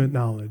intimate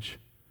knowledge,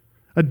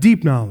 a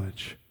deep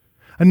knowledge,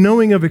 a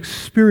knowing of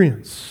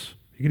experience.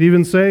 You could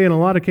even say, in a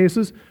lot of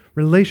cases,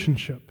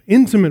 relationship,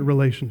 intimate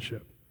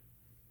relationship.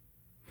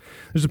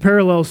 There's a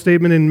parallel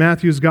statement in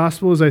Matthew's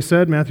gospel, as I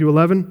said, Matthew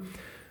 11.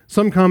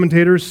 Some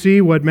commentators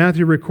see what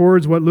Matthew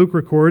records, what Luke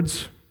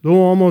records, though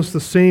almost the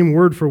same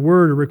word for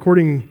word, or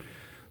recording.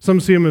 Some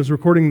see them as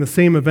recording the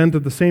same event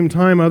at the same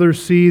time.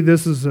 Others see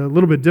this as a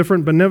little bit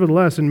different, but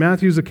nevertheless, in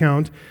Matthew's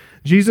account,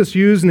 Jesus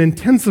used an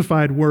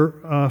intensified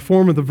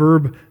form of the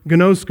verb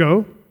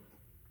gnosko.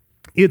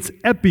 It's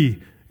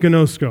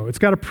epignosko. It's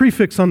got a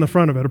prefix on the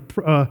front of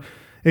it,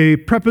 a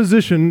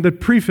preposition that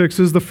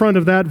prefixes the front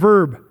of that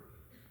verb.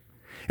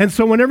 And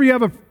so whenever you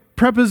have a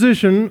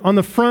preposition on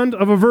the front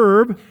of a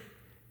verb,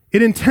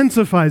 it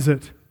intensifies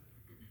it.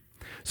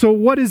 So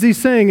what is he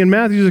saying in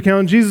Matthew's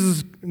account?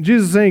 Jesus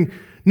is saying,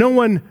 no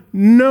one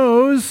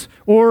knows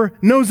or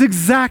knows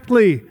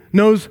exactly,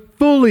 knows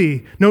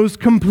fully, knows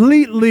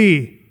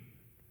completely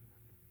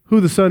who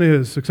the Son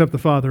is except the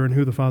Father, and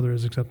who the Father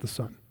is except the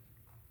Son.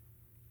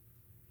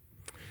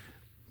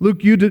 Luke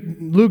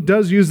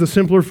does use the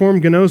simpler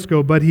form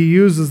gnosko, but he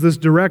uses this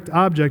direct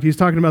object. He's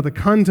talking about the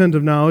content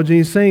of knowledge, and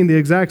he's saying the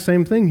exact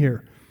same thing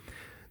here.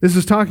 This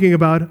is talking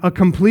about a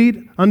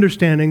complete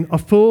understanding, a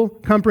full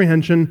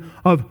comprehension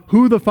of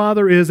who the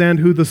Father is and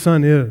who the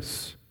Son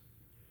is.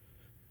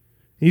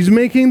 He's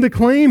making the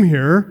claim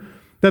here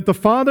that the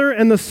Father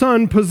and the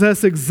Son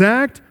possess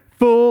exact,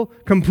 full,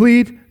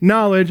 complete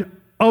knowledge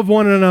of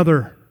one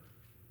another.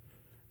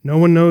 No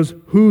one knows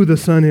who the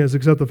Son is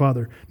except the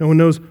Father. No one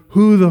knows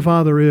who the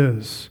Father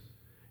is,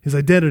 his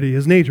identity,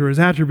 his nature, his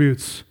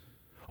attributes,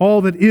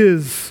 all that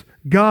is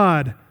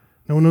God.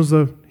 No one knows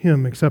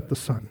him except the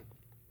Son.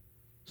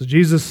 So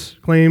Jesus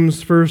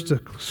claims first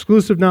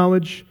exclusive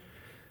knowledge,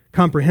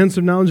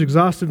 comprehensive knowledge,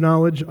 exhaustive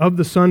knowledge of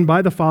the Son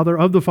by the Father,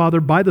 of the Father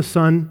by the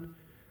Son.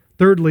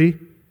 Thirdly,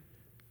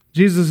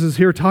 Jesus is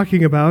here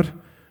talking about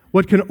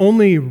what can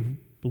only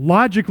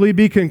logically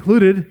be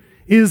concluded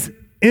is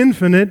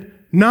infinite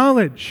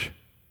knowledge.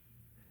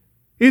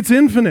 It's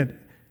infinite.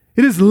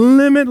 It is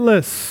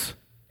limitless.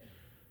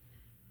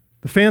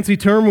 The fancy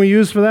term we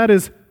use for that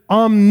is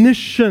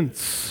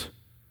omniscience.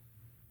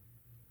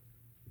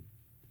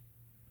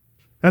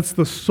 That's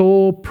the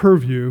sole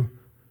purview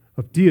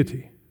of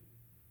deity.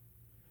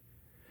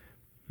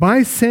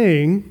 By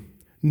saying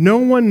no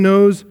one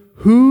knows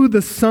who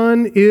the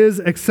Son is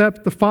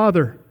except the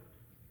Father,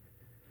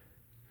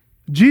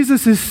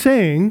 Jesus is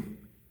saying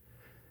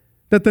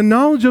that the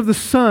knowledge of the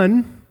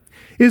Son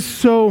is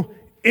so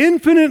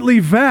infinitely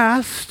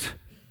vast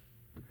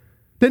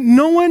that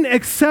no one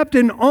except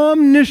an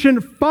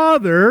omniscient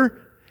Father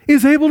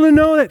is able to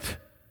know it.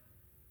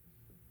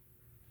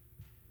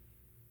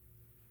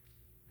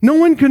 No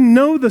one can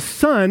know the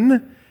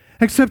Son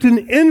except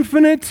an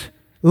infinite,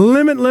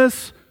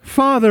 limitless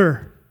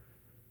Father.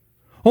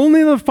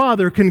 Only the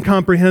Father can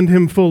comprehend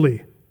him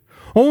fully.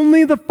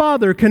 Only the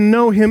Father can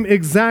know him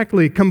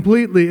exactly,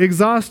 completely,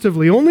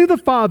 exhaustively. Only the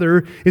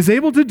Father is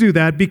able to do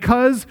that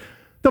because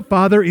the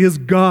Father is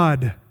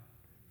God.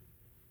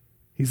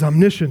 He's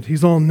omniscient.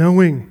 He's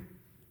all-knowing.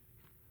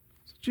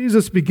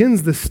 Jesus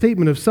begins this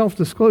statement of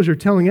self-disclosure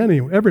telling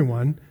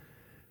everyone,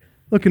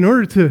 look, in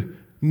order to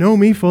know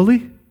me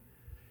fully,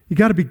 you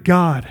got to be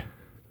God.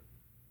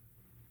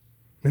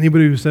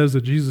 Anybody who says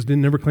that Jesus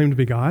didn't ever claim to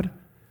be God,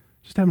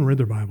 just haven't read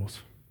their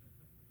Bibles.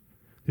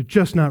 They're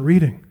just not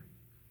reading.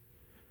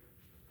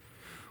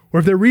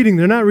 Or if they're reading,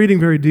 they're not reading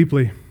very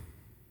deeply.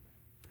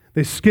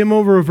 They skim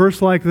over a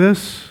verse like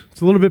this. It's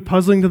a little bit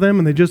puzzling to them,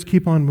 and they just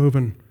keep on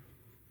moving.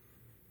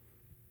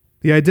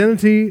 The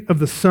identity of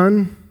the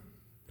Son,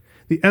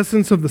 the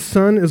essence of the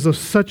Son is of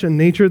such a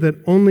nature that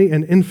only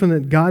an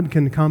infinite God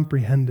can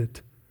comprehend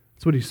it.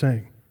 That's what he's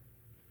saying.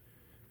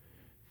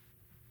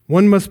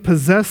 One must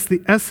possess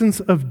the essence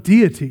of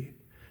deity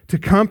to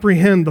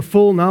comprehend the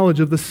full knowledge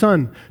of the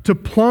Son. To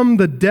plumb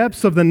the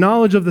depths of the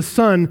knowledge of the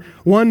Son,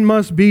 one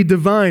must be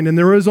divine. And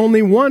there is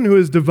only one who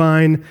is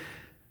divine,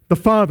 the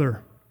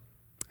Father.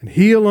 And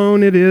he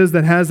alone it is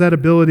that has that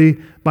ability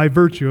by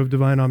virtue of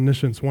divine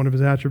omniscience, one of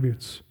his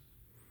attributes.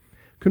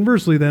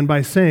 Conversely, then,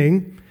 by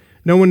saying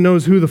no one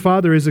knows who the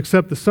Father is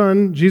except the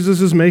Son,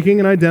 Jesus is making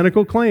an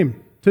identical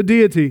claim to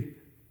deity,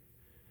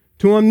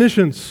 to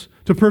omniscience,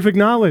 to perfect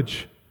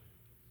knowledge.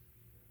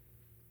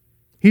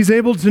 He's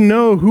able to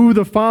know who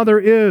the Father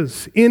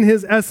is in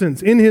his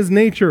essence, in his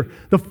nature,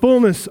 the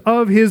fullness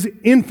of his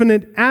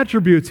infinite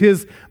attributes,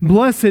 his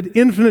blessed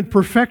infinite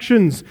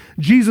perfections.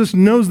 Jesus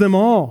knows them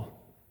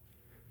all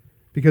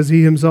because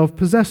he himself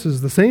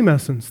possesses the same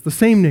essence, the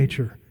same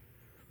nature,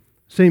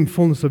 same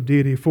fullness of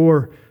deity.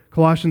 For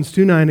Colossians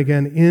 2:9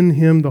 again, in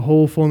him the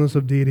whole fullness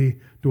of deity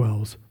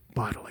dwells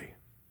bodily.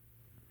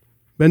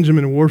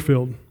 Benjamin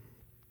Warfield,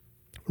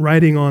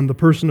 writing on the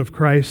person of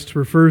Christ,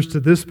 refers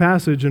to this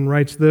passage and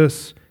writes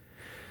this,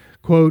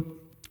 quote,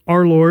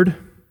 "Our Lord,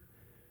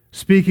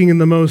 speaking in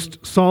the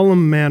most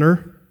solemn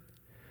manner,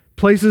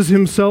 places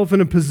himself in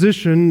a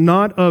position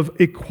not of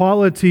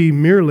equality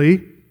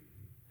merely,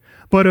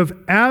 but of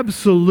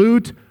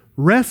absolute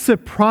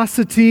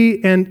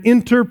reciprocity and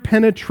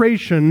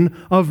interpenetration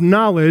of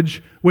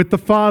knowledge with the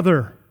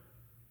Father."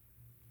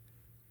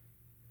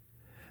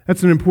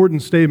 That's an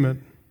important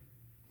statement.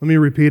 Let me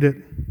repeat it.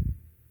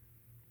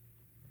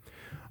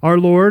 Our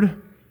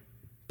Lord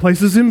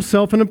places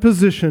himself in a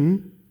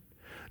position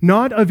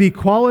not of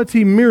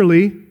equality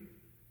merely,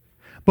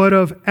 but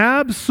of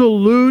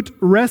absolute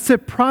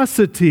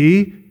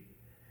reciprocity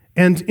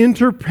and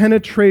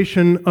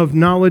interpenetration of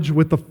knowledge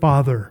with the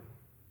Father.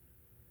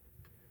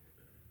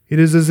 It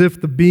is as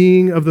if the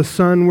being of the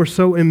Son were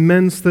so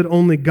immense that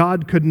only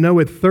God could know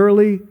it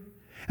thoroughly,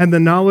 and the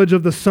knowledge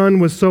of the Son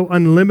was so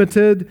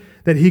unlimited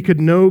that he could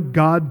know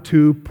God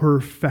to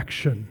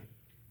perfection.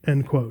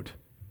 End quote.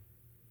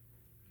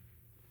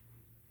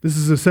 This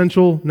is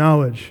essential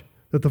knowledge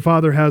that the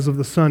Father has of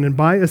the Son. And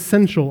by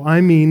essential, I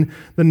mean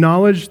the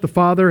knowledge the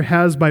Father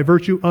has by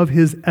virtue of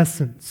his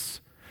essence.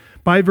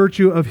 By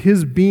virtue of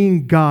his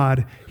being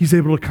God, he's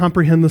able to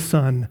comprehend the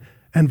Son,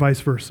 and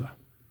vice versa.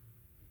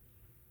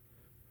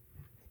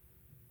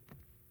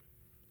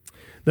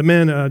 The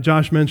man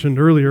Josh mentioned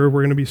earlier,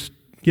 we're going to be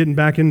getting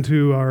back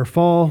into our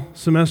fall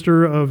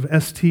semester of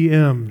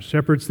STM,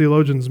 Shepherds,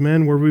 Theologians,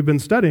 Men, where we've been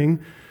studying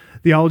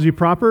theology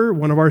proper.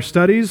 One of our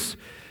studies,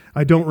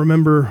 I don't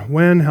remember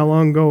when, how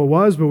long ago it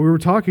was, but we were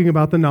talking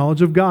about the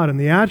knowledge of God and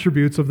the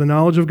attributes of the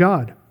knowledge of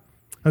God.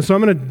 And so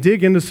I'm going to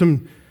dig into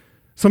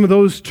some of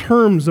those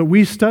terms that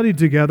we studied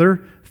together,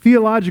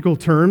 theological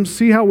terms,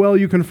 see how well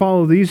you can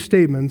follow these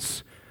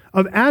statements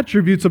of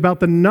attributes about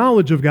the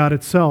knowledge of God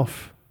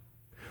itself.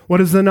 What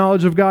is the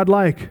knowledge of God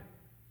like?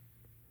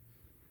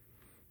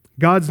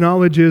 God's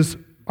knowledge is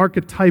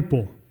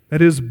archetypal,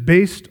 that is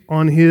based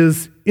on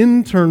his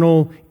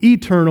internal,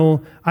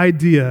 eternal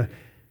idea.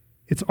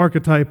 It's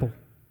archetypal.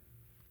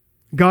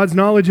 God's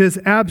knowledge is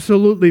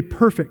absolutely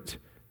perfect,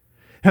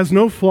 has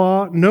no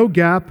flaw, no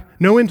gap,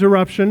 no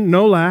interruption,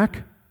 no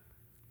lack.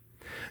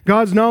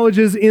 God's knowledge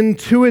is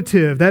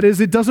intuitive, that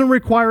is, it doesn't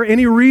require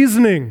any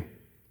reasoning.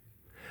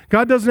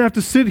 God doesn't have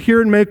to sit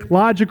here and make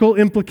logical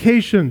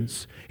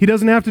implications. He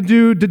doesn't have to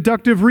do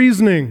deductive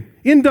reasoning,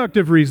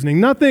 inductive reasoning,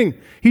 nothing.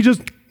 He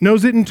just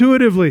knows it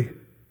intuitively.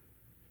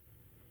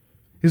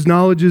 His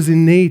knowledge is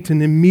innate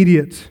and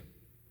immediate.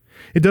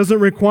 It doesn't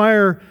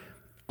require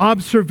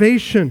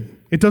observation.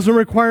 It doesn't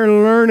require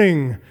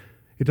learning.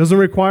 It doesn't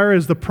require,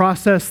 as the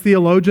process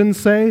theologians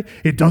say,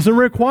 it doesn't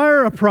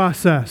require a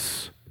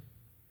process.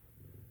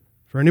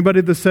 For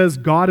anybody that says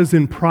God is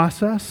in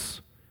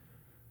process,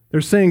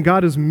 they're saying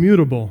God is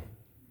mutable.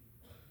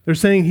 They're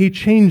saying he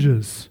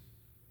changes.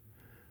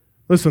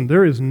 Listen,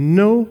 there is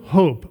no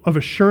hope of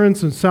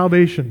assurance and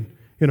salvation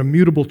in a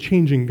mutable,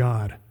 changing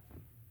God.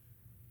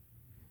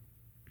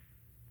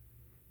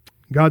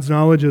 God's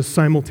knowledge is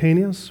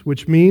simultaneous,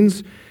 which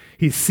means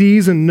he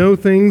sees and knows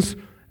things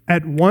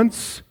at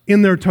once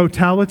in their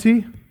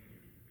totality.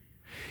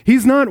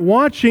 He's not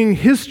watching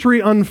history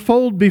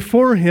unfold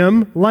before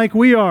him like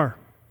we are.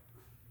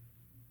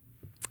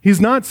 He's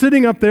not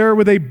sitting up there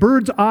with a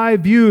bird's eye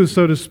view,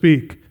 so to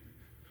speak.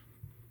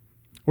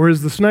 Or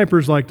as the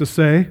snipers like to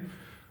say,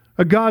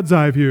 a God's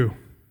eye view.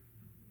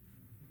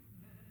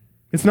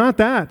 It's not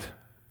that.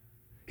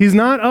 He's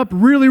not up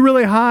really,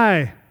 really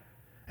high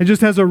and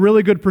just has a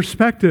really good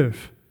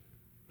perspective.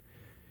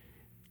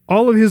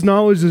 All of his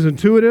knowledge is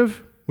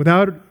intuitive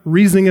without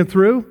reasoning it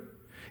through.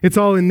 It's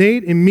all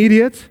innate,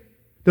 immediate,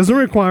 doesn't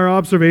require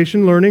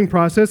observation, learning,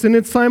 process, and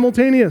it's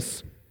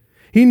simultaneous.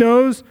 He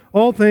knows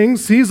all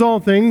things, sees all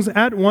things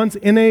at once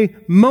in a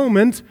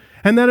moment,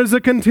 and that is a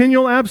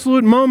continual,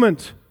 absolute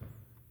moment.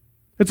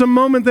 It's a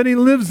moment that he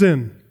lives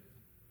in.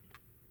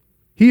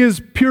 He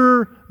is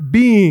pure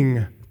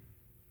being.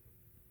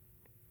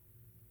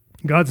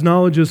 God's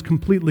knowledge is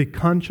completely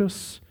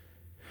conscious.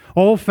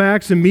 All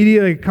facts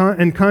immediately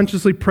and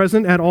consciously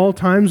present at all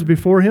times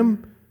before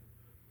him.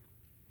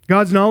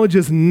 God's knowledge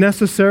is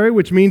necessary,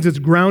 which means it's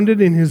grounded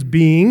in his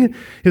being.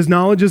 His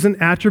knowledge is an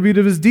attribute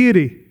of his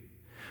deity,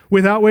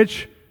 without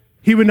which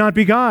he would not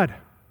be God.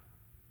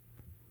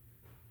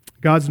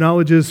 God's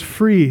knowledge is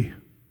free.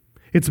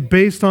 It's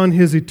based on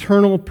his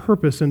eternal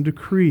purpose and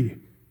decree.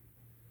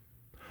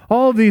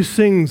 All of these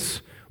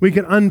things we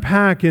can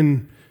unpack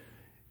in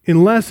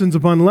lessons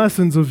upon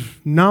lessons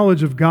of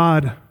knowledge of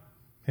God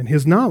and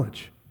his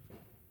knowledge.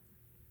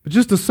 But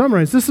just to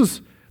summarize,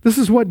 this This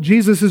is what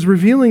Jesus is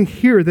revealing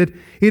here, that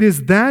it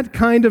is that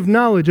kind of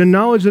knowledge, a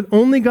knowledge that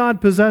only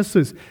God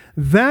possesses.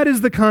 That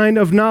is the kind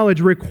of knowledge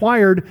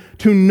required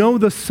to know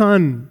the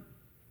Son.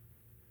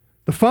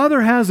 The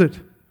Father has it.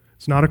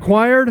 It's not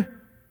acquired.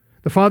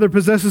 The Father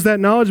possesses that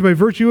knowledge by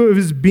virtue of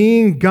his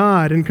being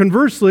God. And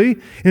conversely,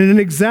 in an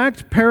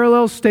exact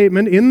parallel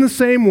statement, in the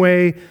same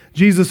way,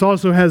 Jesus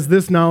also has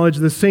this knowledge,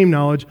 the same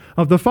knowledge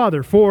of the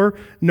Father. For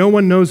no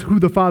one knows who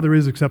the Father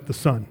is except the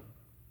Son.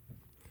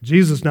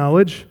 Jesus'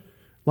 knowledge,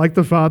 like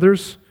the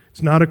Father's,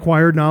 it's not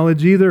acquired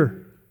knowledge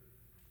either.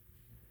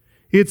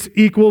 It's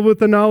equal with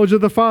the knowledge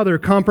of the Father,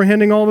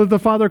 comprehending all that the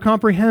Father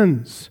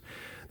comprehends.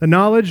 The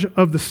knowledge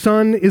of the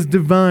Son is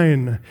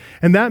divine.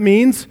 And that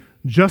means,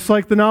 just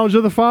like the knowledge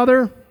of the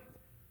Father,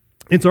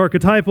 it's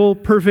archetypal,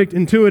 perfect,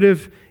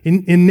 intuitive,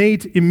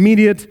 innate,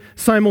 immediate,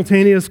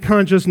 simultaneous,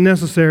 conscious,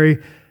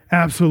 necessary,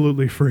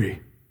 absolutely free.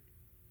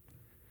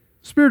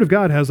 The Spirit of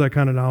God has that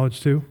kind of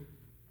knowledge too.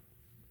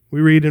 We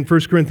read in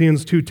 1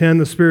 Corinthians 2:10,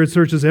 the Spirit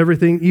searches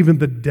everything, even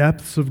the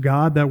depths of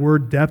God. That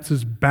word depths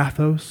is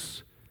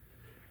bathos.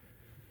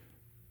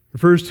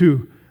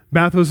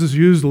 Bathos is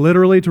used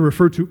literally to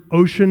refer to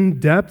ocean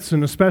depths,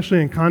 and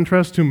especially in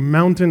contrast to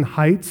mountain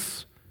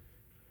heights.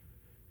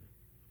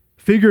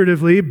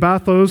 Figuratively,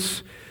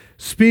 bathos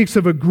speaks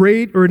of a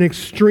great or an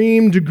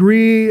extreme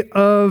degree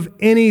of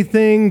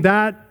anything,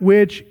 that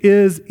which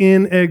is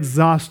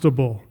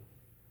inexhaustible.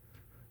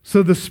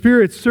 So the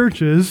Spirit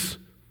searches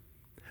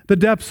the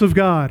depths of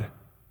God.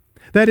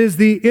 That is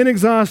the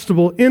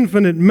inexhaustible,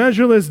 infinite,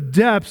 measureless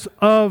depths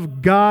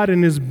of God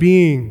and his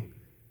being.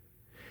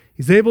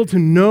 He's able to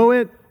know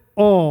it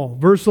all.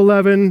 Verse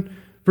 11,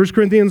 1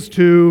 Corinthians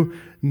 2,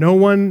 no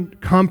one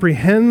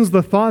comprehends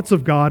the thoughts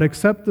of God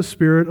except the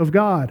Spirit of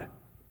God.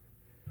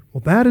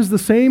 Well, that is the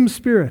same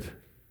Spirit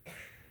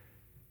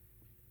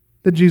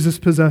that Jesus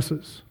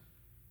possesses.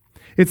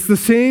 It's the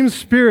same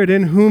Spirit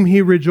in whom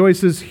he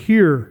rejoices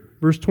here.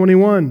 Verse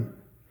 21.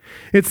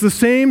 It's the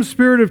same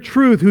Spirit of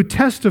truth who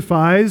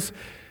testifies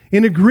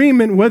in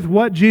agreement with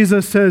what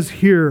Jesus says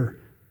here.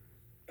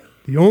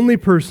 The only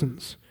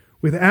persons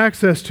with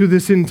access to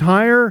this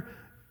entire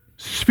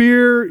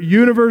sphere,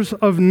 universe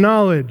of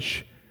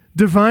knowledge,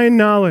 divine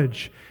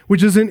knowledge,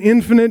 which is an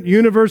infinite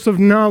universe of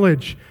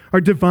knowledge,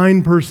 are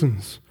divine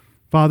persons,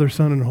 Father,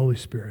 Son, and Holy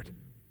Spirit.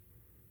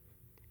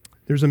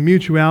 There's a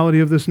mutuality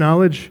of this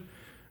knowledge.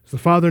 As the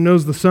Father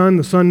knows the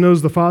Son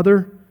knows the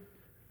Father.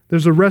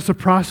 There's a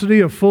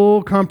reciprocity of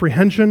full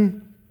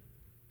comprehension.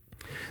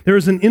 There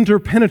is an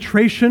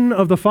interpenetration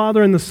of the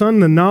Father and the Son,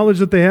 the knowledge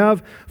that they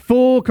have,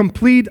 full,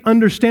 complete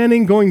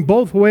understanding going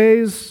both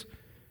ways,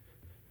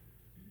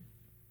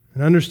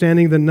 an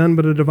understanding that none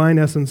but a divine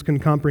essence can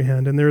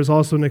comprehend. And there is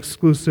also an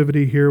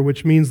exclusivity here,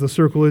 which means the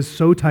circle is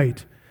so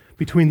tight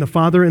between the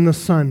Father and the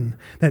Son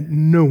that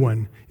no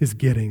one is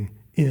getting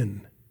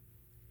in,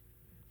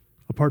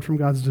 apart from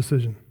God's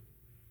decision.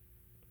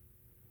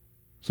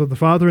 So the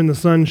Father and the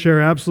Son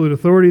share absolute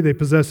authority. They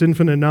possess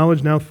infinite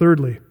knowledge. Now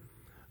thirdly,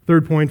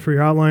 third point for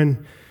your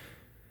outline,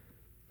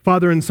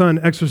 Father and Son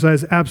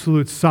exercise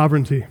absolute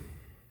sovereignty.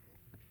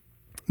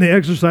 They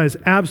exercise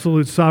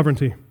absolute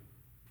sovereignty.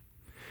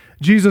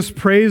 Jesus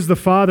praised the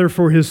Father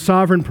for his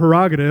sovereign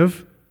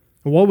prerogative.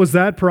 What was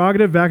that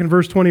prerogative back in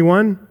verse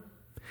 21?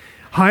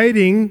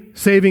 Hiding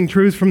saving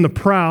truth from the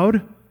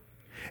proud,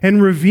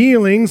 and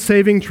revealing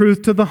saving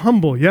truth to the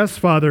humble. Yes,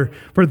 Father,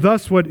 for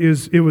thus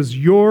it was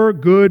your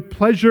good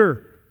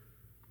pleasure.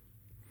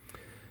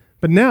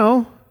 But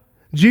now,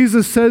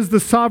 Jesus says the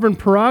sovereign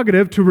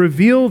prerogative to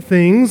reveal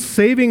things,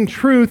 saving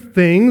truth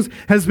things,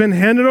 has been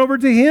handed over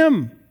to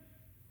him.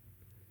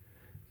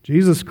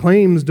 Jesus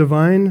claims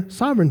divine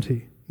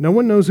sovereignty. No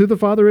one knows who the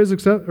Father is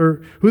except,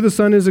 or who the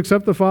Son is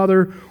except the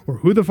Father, or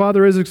who the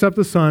Father is except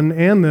the Son,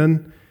 and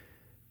then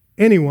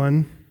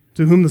anyone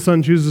to whom the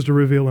Son chooses to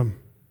reveal him.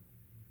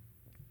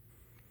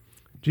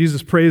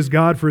 Jesus praised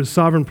God for his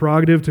sovereign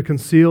prerogative to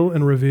conceal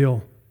and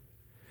reveal.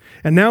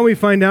 And now we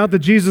find out that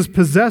Jesus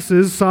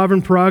possesses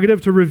sovereign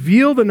prerogative to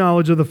reveal the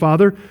knowledge of the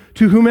Father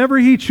to whomever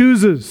he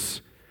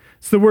chooses.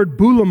 It's the word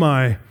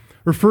boulamai,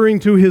 referring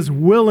to his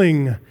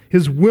willing,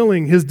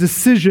 his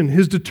decision,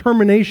 his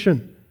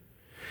determination.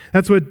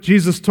 That's what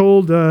Jesus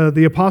told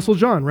the Apostle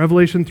John,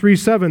 Revelation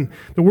 3:7.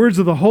 The words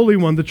of the Holy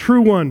One, the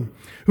true One,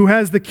 who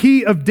has the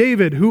key of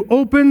David, who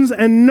opens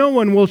and no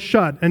one will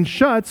shut, and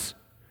shuts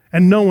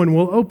and no one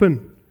will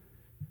open.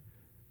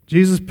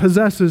 Jesus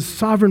possesses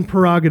sovereign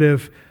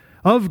prerogative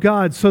of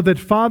God so that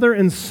Father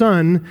and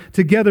Son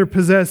together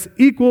possess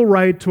equal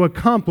right to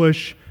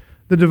accomplish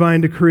the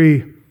divine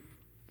decree.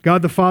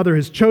 God the Father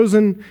has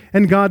chosen,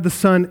 and God the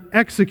Son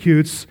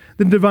executes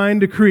the divine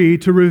decree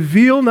to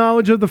reveal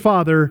knowledge of the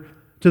Father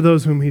to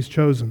those whom he's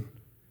chosen.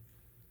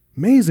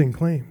 Amazing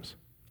claims.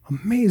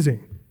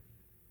 Amazing.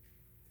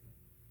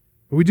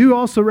 But we do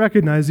also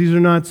recognize these are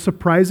not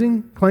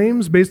surprising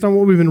claims based on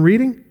what we've been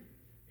reading.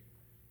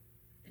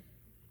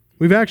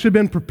 We've actually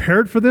been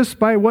prepared for this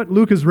by what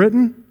Luke has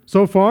written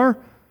so far.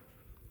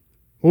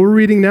 What we're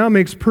reading now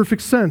makes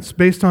perfect sense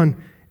based on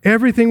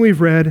everything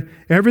we've read,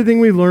 everything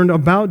we've learned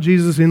about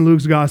Jesus in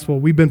Luke's gospel,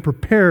 we've been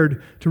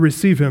prepared to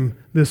receive him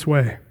this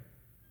way.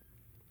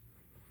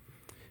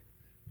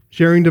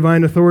 Sharing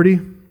divine authority,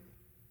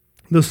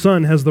 the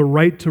Son has the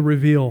right to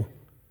reveal.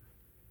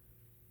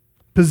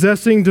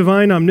 Possessing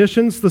divine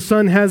omniscience, the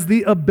Son has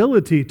the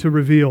ability to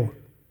reveal.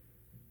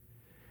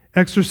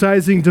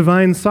 Exercising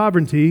divine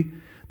sovereignty,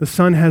 the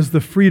Son has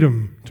the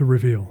freedom to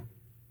reveal.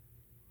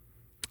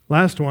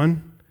 Last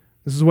one,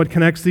 this is what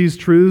connects these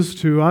truths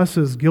to us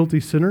as guilty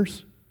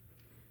sinners,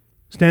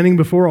 standing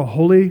before a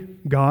holy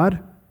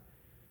God.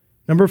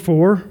 Number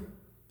 4,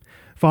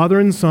 Father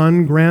and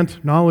Son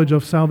grant knowledge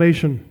of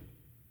salvation.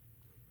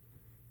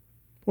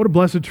 What a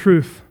blessed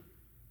truth.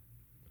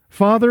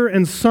 Father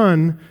and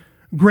Son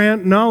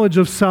grant knowledge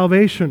of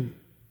salvation,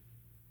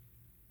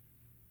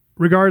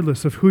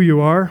 regardless of who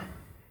you are,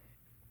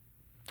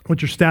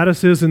 what your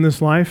status is in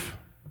this life,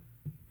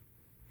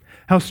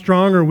 how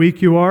strong or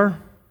weak you are,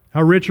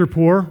 how rich or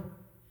poor,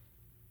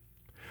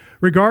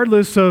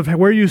 regardless of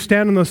where you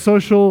stand on the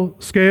social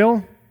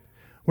scale,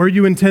 where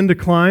you intend to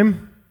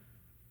climb,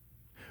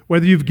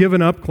 whether you've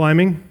given up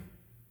climbing,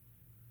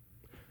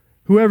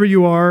 whoever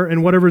you are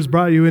and whatever's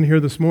brought you in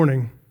here this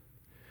morning,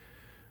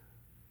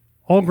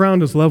 all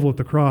ground is level at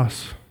the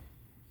cross.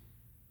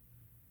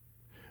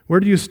 Where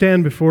do you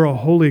stand before a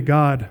holy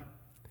God,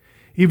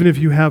 even if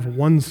you have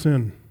one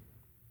sin?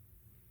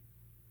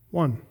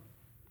 One.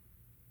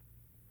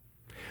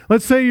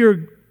 Let's say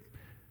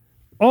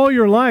all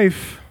your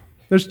life,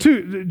 there's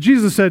two.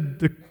 Jesus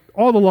said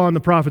all the law and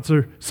the prophets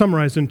are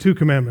summarized in 2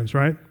 commandments,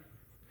 right?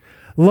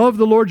 Love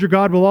the Lord your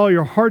God with all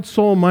your heart,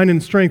 soul, mind,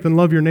 and strength, and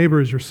love your neighbor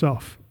as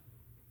yourself.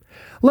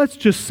 Let's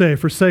just say,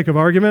 for sake of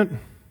argument,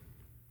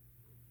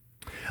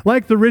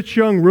 like the rich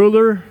young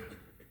ruler,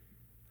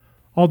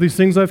 all these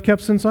things I've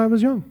kept since I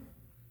was young.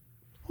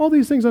 All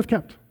these things I've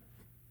kept.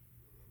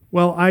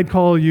 Well, I'd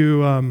call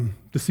you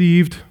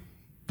deceived.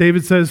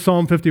 David says,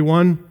 Psalm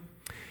 51,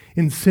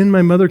 in sin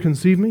my mother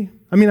conceived me.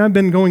 I mean, I've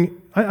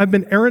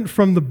been errant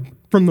from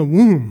the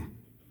womb,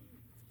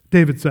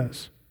 David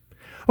says.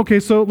 Okay,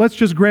 so let's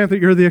just grant that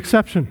you're the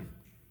exception.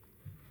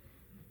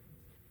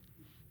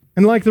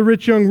 And like the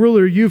rich young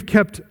ruler, you've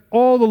kept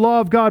all the law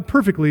of God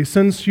perfectly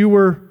since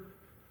you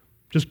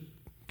just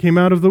came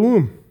out of the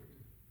womb.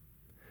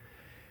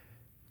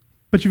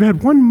 But you've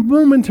had one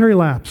momentary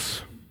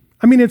lapse.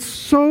 I mean, it's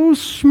so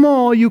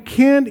small you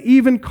can't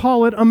even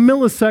call it a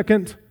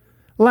millisecond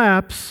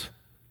lapse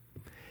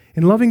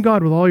in loving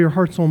God with all your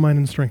heart, soul, mind,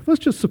 and strength. Let's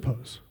just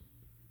suppose.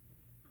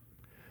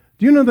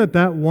 Do you know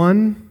that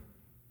one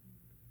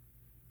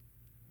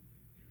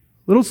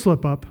little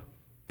slip-up,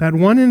 that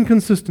one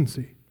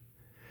inconsistency,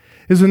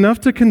 is enough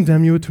to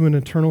condemn you to an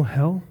eternal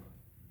hell?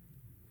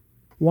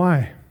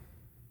 Why?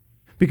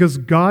 Because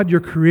God, your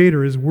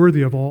Creator, is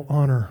worthy of all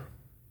honor.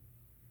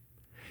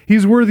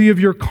 He's worthy of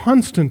your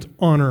constant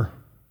honor.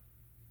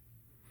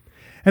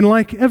 And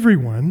like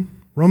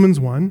everyone, Romans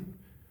 1,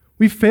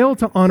 we fail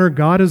to honor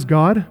God as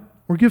God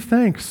or give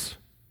thanks.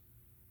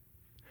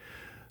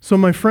 So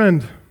my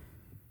friend,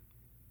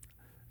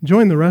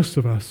 join the rest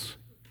of us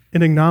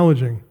in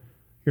acknowledging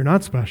you're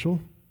not special,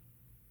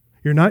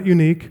 you're not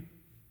unique,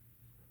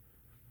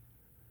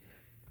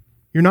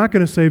 you're not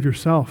going to save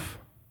yourself.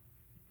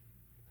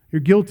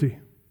 You're guilty,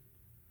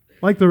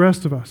 like the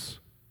rest of us.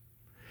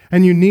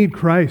 And you need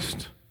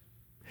Christ.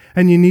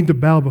 And you need to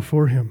bow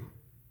before him.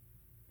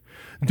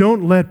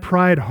 Don't let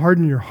pride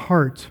harden your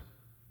heart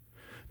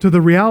to the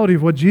reality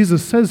of what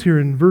Jesus says here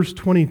in verse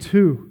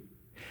 22.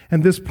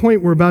 And this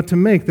point we're about to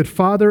make, that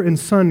Father and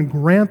Son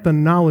grant the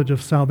knowledge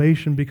of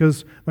salvation,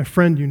 because, my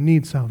friend, you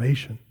need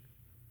salvation.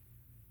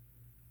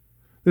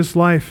 This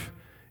life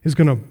is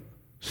going to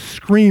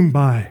scream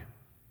by.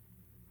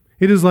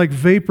 It is like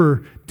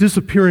vapor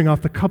disappearing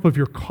off the cup of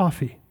your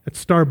coffee at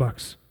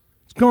Starbucks.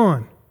 It's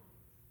gone.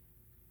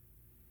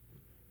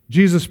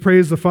 Jesus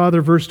praised the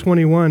Father, verse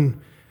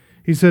 21.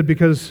 He said,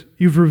 because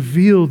you've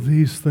revealed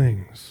these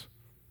things.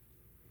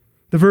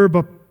 The verb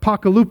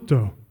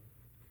apocalypto,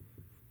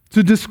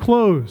 to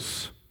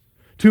disclose,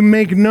 to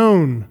make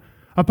known.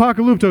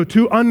 Apocalypto,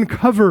 to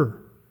uncover.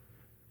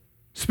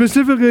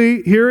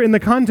 Specifically here in the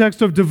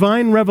context of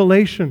divine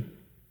revelation.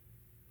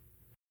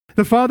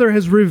 The Father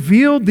has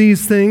revealed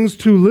these things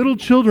to little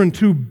children,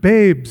 to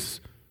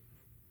babes,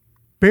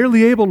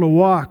 barely able to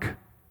walk,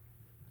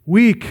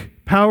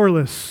 weak,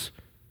 powerless.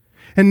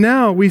 And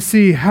now we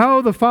see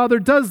how the Father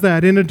does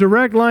that in a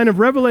direct line of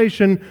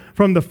revelation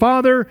from the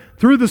Father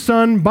through the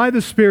Son by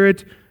the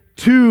Spirit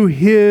to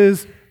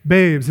his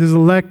babes, his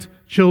elect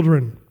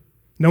children.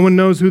 No one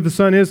knows who the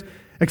Son is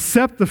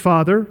except the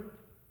Father,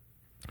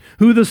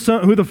 who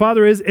the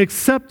Father is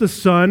except the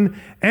Son,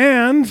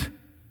 and,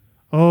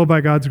 by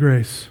God's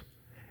grace,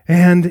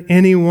 and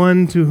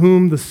anyone to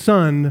whom the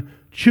Son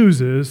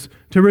chooses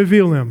to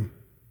reveal him.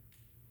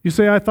 You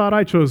say, I thought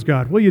I chose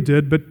God. Well, you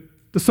did, but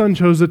the Son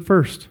chose it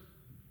first.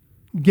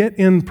 Get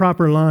in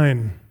proper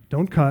line.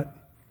 Don't cut.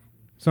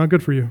 It's not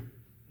good for you.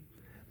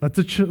 Let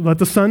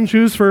the Son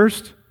choose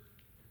first.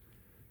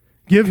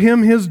 Give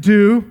him his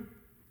due.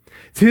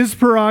 It's his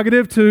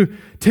prerogative to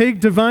take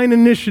divine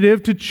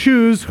initiative to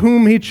choose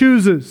whom he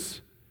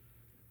chooses.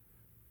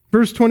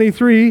 Verse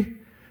 23,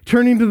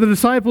 turning to the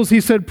disciples,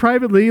 he said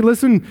privately,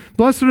 listen,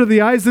 blessed are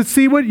the eyes that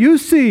see what you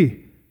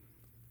see.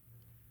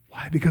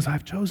 Why? Because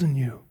I've chosen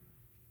you.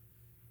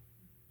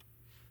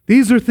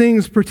 These are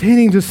things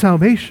pertaining to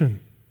salvation,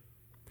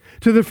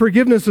 to the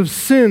forgiveness of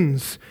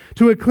sins,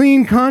 to a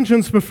clean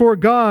conscience before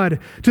God,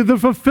 to the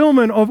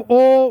fulfillment of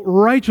all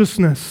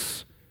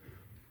righteousness.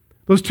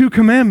 Those two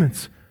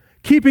commandments,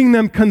 keeping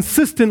them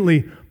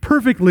consistently,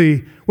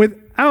 perfectly,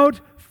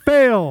 without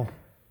fail.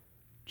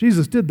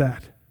 Jesus did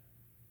that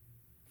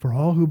for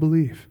all who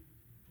believe.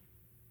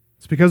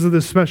 It's because of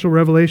this special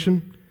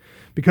revelation,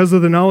 because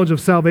of the knowledge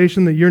of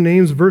salvation, that your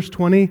names, verse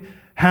 20,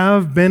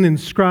 have been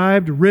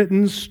inscribed,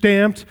 written,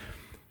 stamped,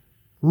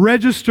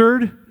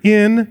 registered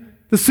in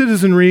the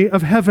citizenry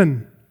of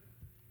heaven.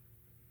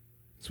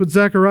 It's what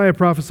Zechariah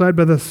prophesied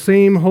by the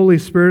same Holy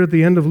Spirit at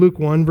the end of Luke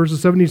 1,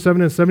 verses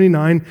 77 and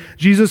 79.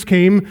 Jesus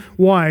came,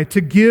 why?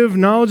 To give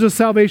knowledge of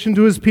salvation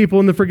to his people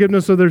and the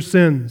forgiveness of their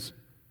sins.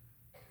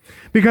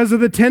 Because of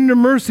the tender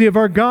mercy of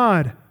our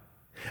God.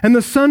 And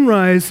the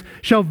sunrise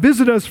shall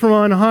visit us from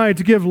on high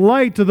to give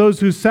light to those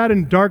who sat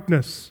in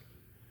darkness,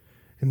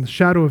 in the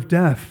shadow of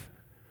death,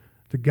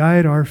 to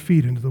guide our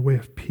feet into the way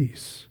of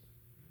peace.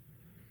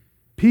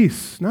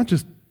 Peace, not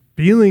just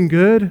feeling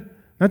good,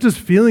 not just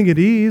feeling at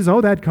ease, oh,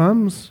 that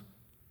comes,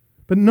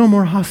 but no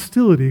more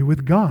hostility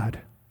with God,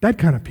 that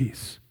kind of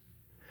peace.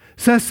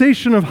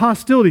 Cessation of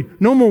hostility,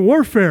 no more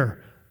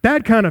warfare,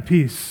 that kind of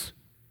peace.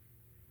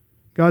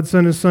 God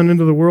sent his Son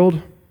into the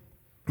world,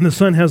 and the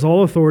Son has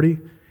all authority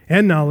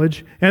and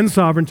knowledge and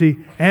sovereignty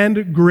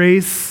and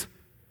grace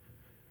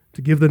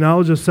to give the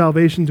knowledge of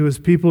salvation to his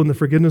people and the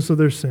forgiveness of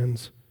their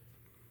sins.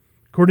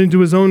 According to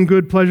his own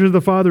good pleasure,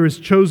 the Father has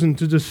chosen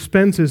to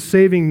dispense his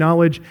saving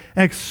knowledge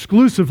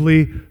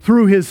exclusively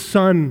through his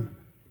Son.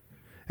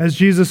 As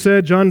Jesus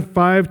said, John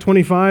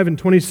 5:25 and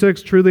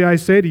 26, truly I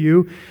say to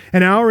you,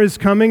 an hour is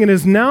coming and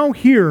is now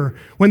here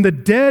when the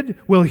dead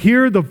will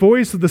hear the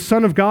voice of the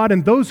Son of God,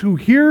 and those who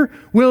hear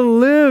will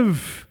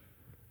live.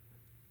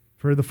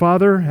 For the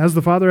Father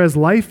has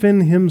life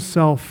in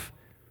himself,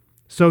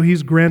 so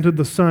he's granted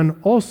the Son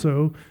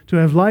also to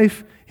have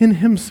life in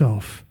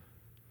himself.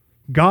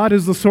 God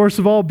is the source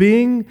of all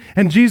being,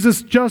 and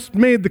Jesus just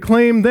made the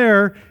claim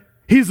there,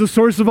 he's the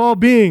source of all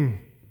being.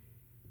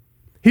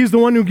 He's the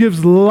one who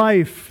gives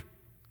life,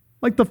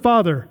 like the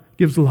Father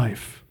gives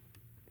life.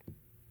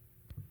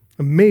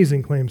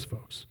 Amazing claims,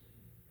 folks.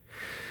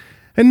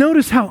 And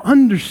notice how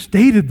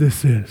understated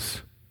this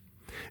is.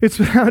 It's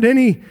without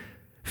any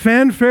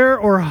fanfare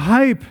or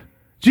hype.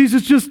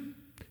 Jesus just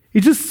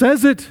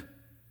says it.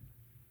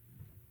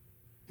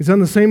 He's on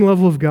the same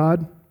level of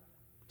God,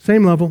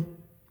 same level.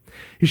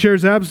 He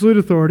shares absolute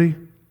authority.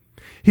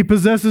 He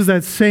possesses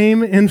that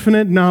same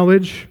infinite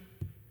knowledge.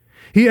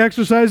 He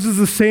exercises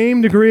the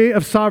same degree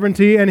of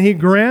sovereignty, and he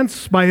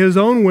grants by his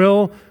own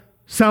will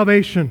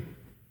salvation.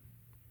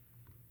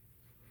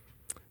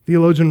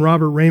 Theologian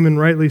Robert Raymond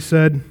rightly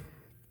said,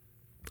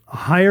 a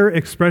higher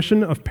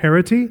expression of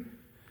parity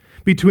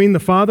between the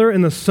Father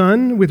and the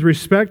Son with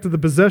respect to the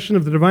possession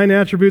of the divine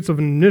attributes of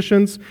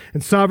omniscience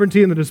and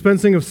sovereignty and the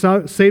dispensing of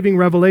saving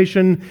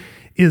revelation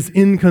is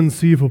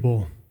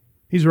inconceivable.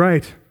 He's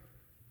right.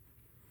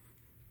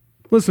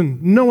 Listen,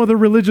 no other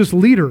religious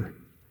leader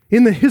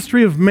in the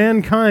history of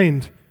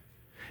mankind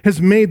has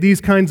made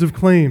these kinds of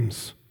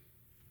claims.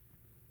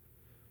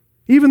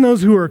 Even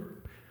those who are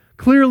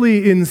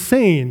clearly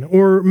insane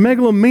or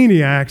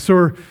megalomaniacs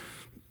or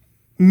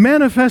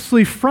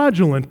manifestly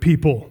fraudulent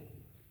people,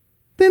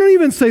 they don't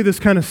even say this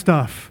kind of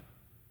stuff.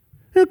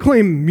 They don't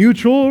claim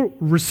mutual,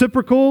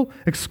 reciprocal,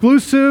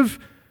 exclusive,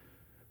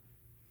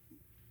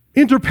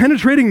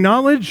 interpenetrating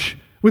knowledge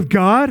with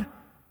God.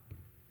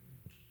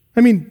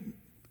 I mean,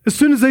 as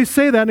soon as they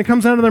say that and it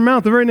comes out of their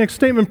mouth, the very next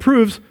statement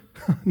proves,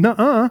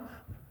 nuh-uh.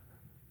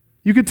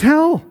 You could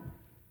tell.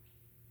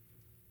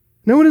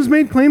 No one has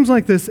made claims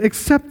like this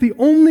except the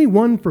only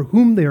one for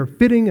whom they are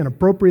fitting and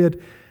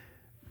appropriate,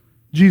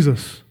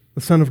 Jesus,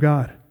 the Son of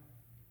God.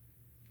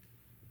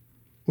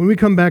 When we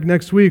come back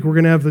next week, we're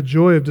going to have the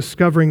joy of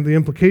discovering the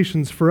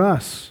implications for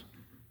us,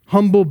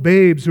 humble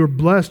babes who are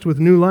blessed with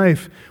new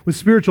life, with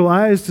spiritual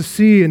eyes to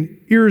see and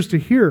ears to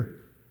hear.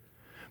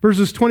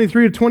 Verses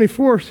 23 to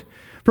 24,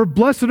 for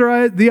blessed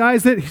are the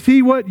eyes that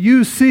see what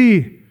you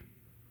see.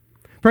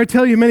 For I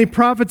tell you, many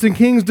prophets and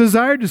kings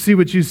desired to see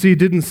what you see,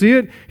 didn't see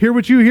it. Hear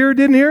what you hear,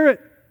 didn't hear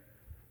it.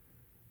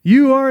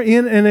 You are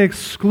in an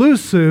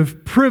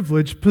exclusive,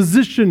 privileged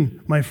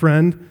position, my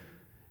friend,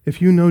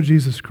 if you know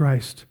Jesus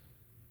Christ.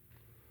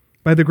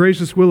 By the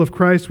gracious will of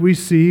Christ, we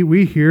see,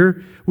 we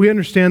hear, we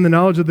understand the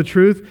knowledge of the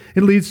truth.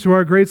 It leads to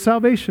our great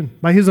salvation.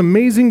 By his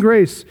amazing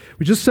grace,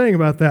 we just sang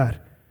about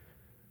that.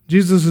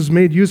 Jesus has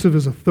made use of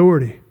his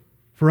authority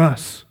for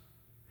us,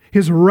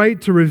 his right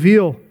to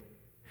reveal.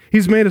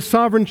 He's made a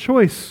sovereign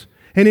choice,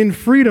 and in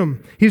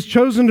freedom, he's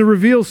chosen to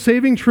reveal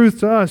saving truth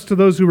to us, to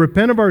those who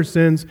repent of our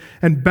sins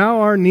and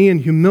bow our knee in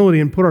humility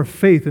and put our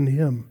faith in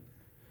him.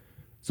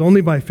 It's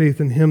only by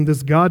faith in him,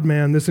 this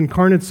God-man, this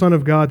incarnate Son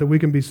of God, that we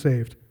can be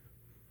saved.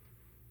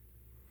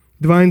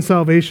 Divine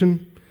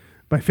salvation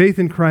by faith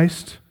in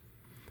Christ,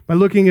 by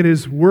looking at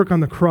his work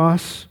on the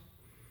cross.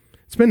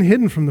 It's been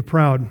hidden from the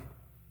proud,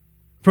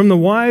 from the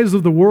wise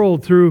of the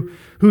world, who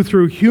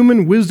through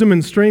human wisdom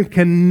and strength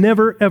can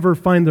never, ever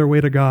find their way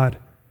to God.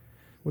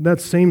 With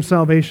that same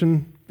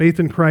salvation, faith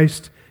in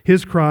Christ,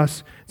 his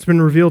cross, it's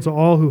been revealed to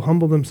all who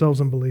humble themselves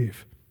and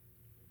believe.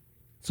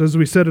 So as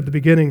we said at the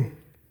beginning,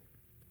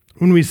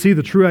 when we see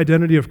the true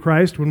identity of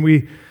Christ, when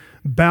we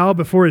bow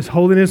before his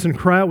holiness and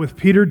cry out with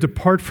Peter,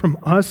 "Depart from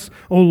us,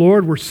 O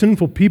Lord, we're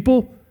sinful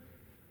people,"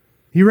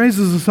 he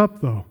raises us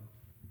up, though.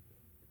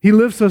 He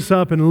lifts us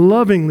up and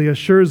lovingly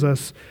assures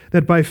us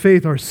that by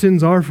faith our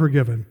sins are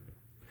forgiven.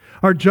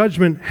 Our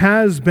judgment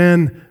has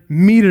been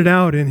meted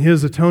out in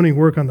his atoning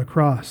work on the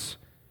cross.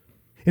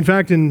 In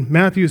fact, in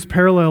Matthew's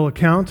parallel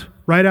account,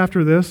 right after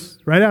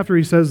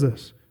he says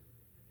this,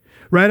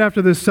 right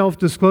after this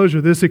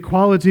self-disclosure, this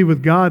equality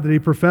with God that he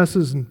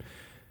professes, and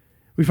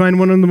we find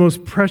one of the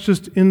most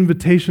precious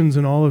invitations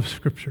in all of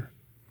Scripture.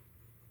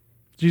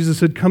 Jesus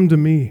said, "Come to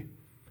me,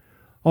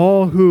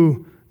 all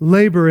who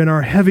labor and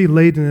are heavy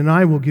laden, and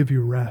I will give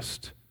you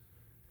rest.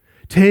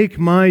 Take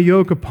my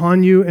yoke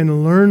upon you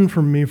and learn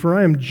from me, for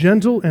I am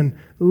gentle and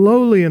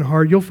lowly in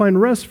heart. You'll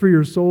find rest for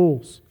your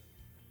souls."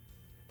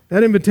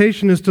 That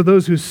invitation is to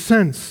those who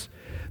sense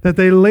that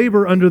they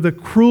labor under the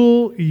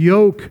cruel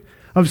yoke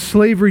of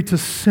slavery to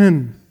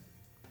sin.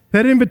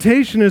 That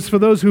invitation is for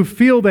those who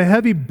feel the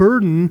heavy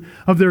burden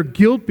of their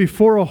guilt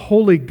before a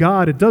holy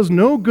God. It does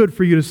no good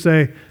for you to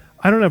say,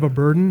 "I don't have a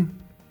burden."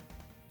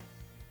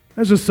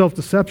 That's just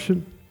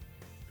self-deception.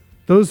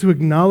 Those who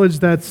acknowledge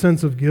that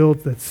sense of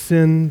guilt, that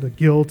sin, the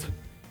guilt,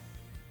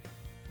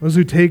 those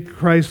who take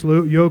Christ's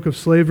yoke of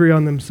slavery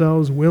on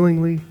themselves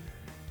willingly,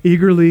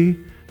 eagerly,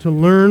 to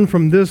learn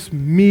from this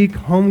meek,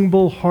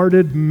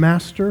 humble-hearted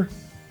master,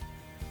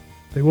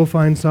 they will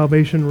find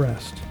salvation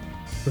rest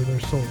for their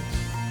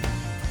souls.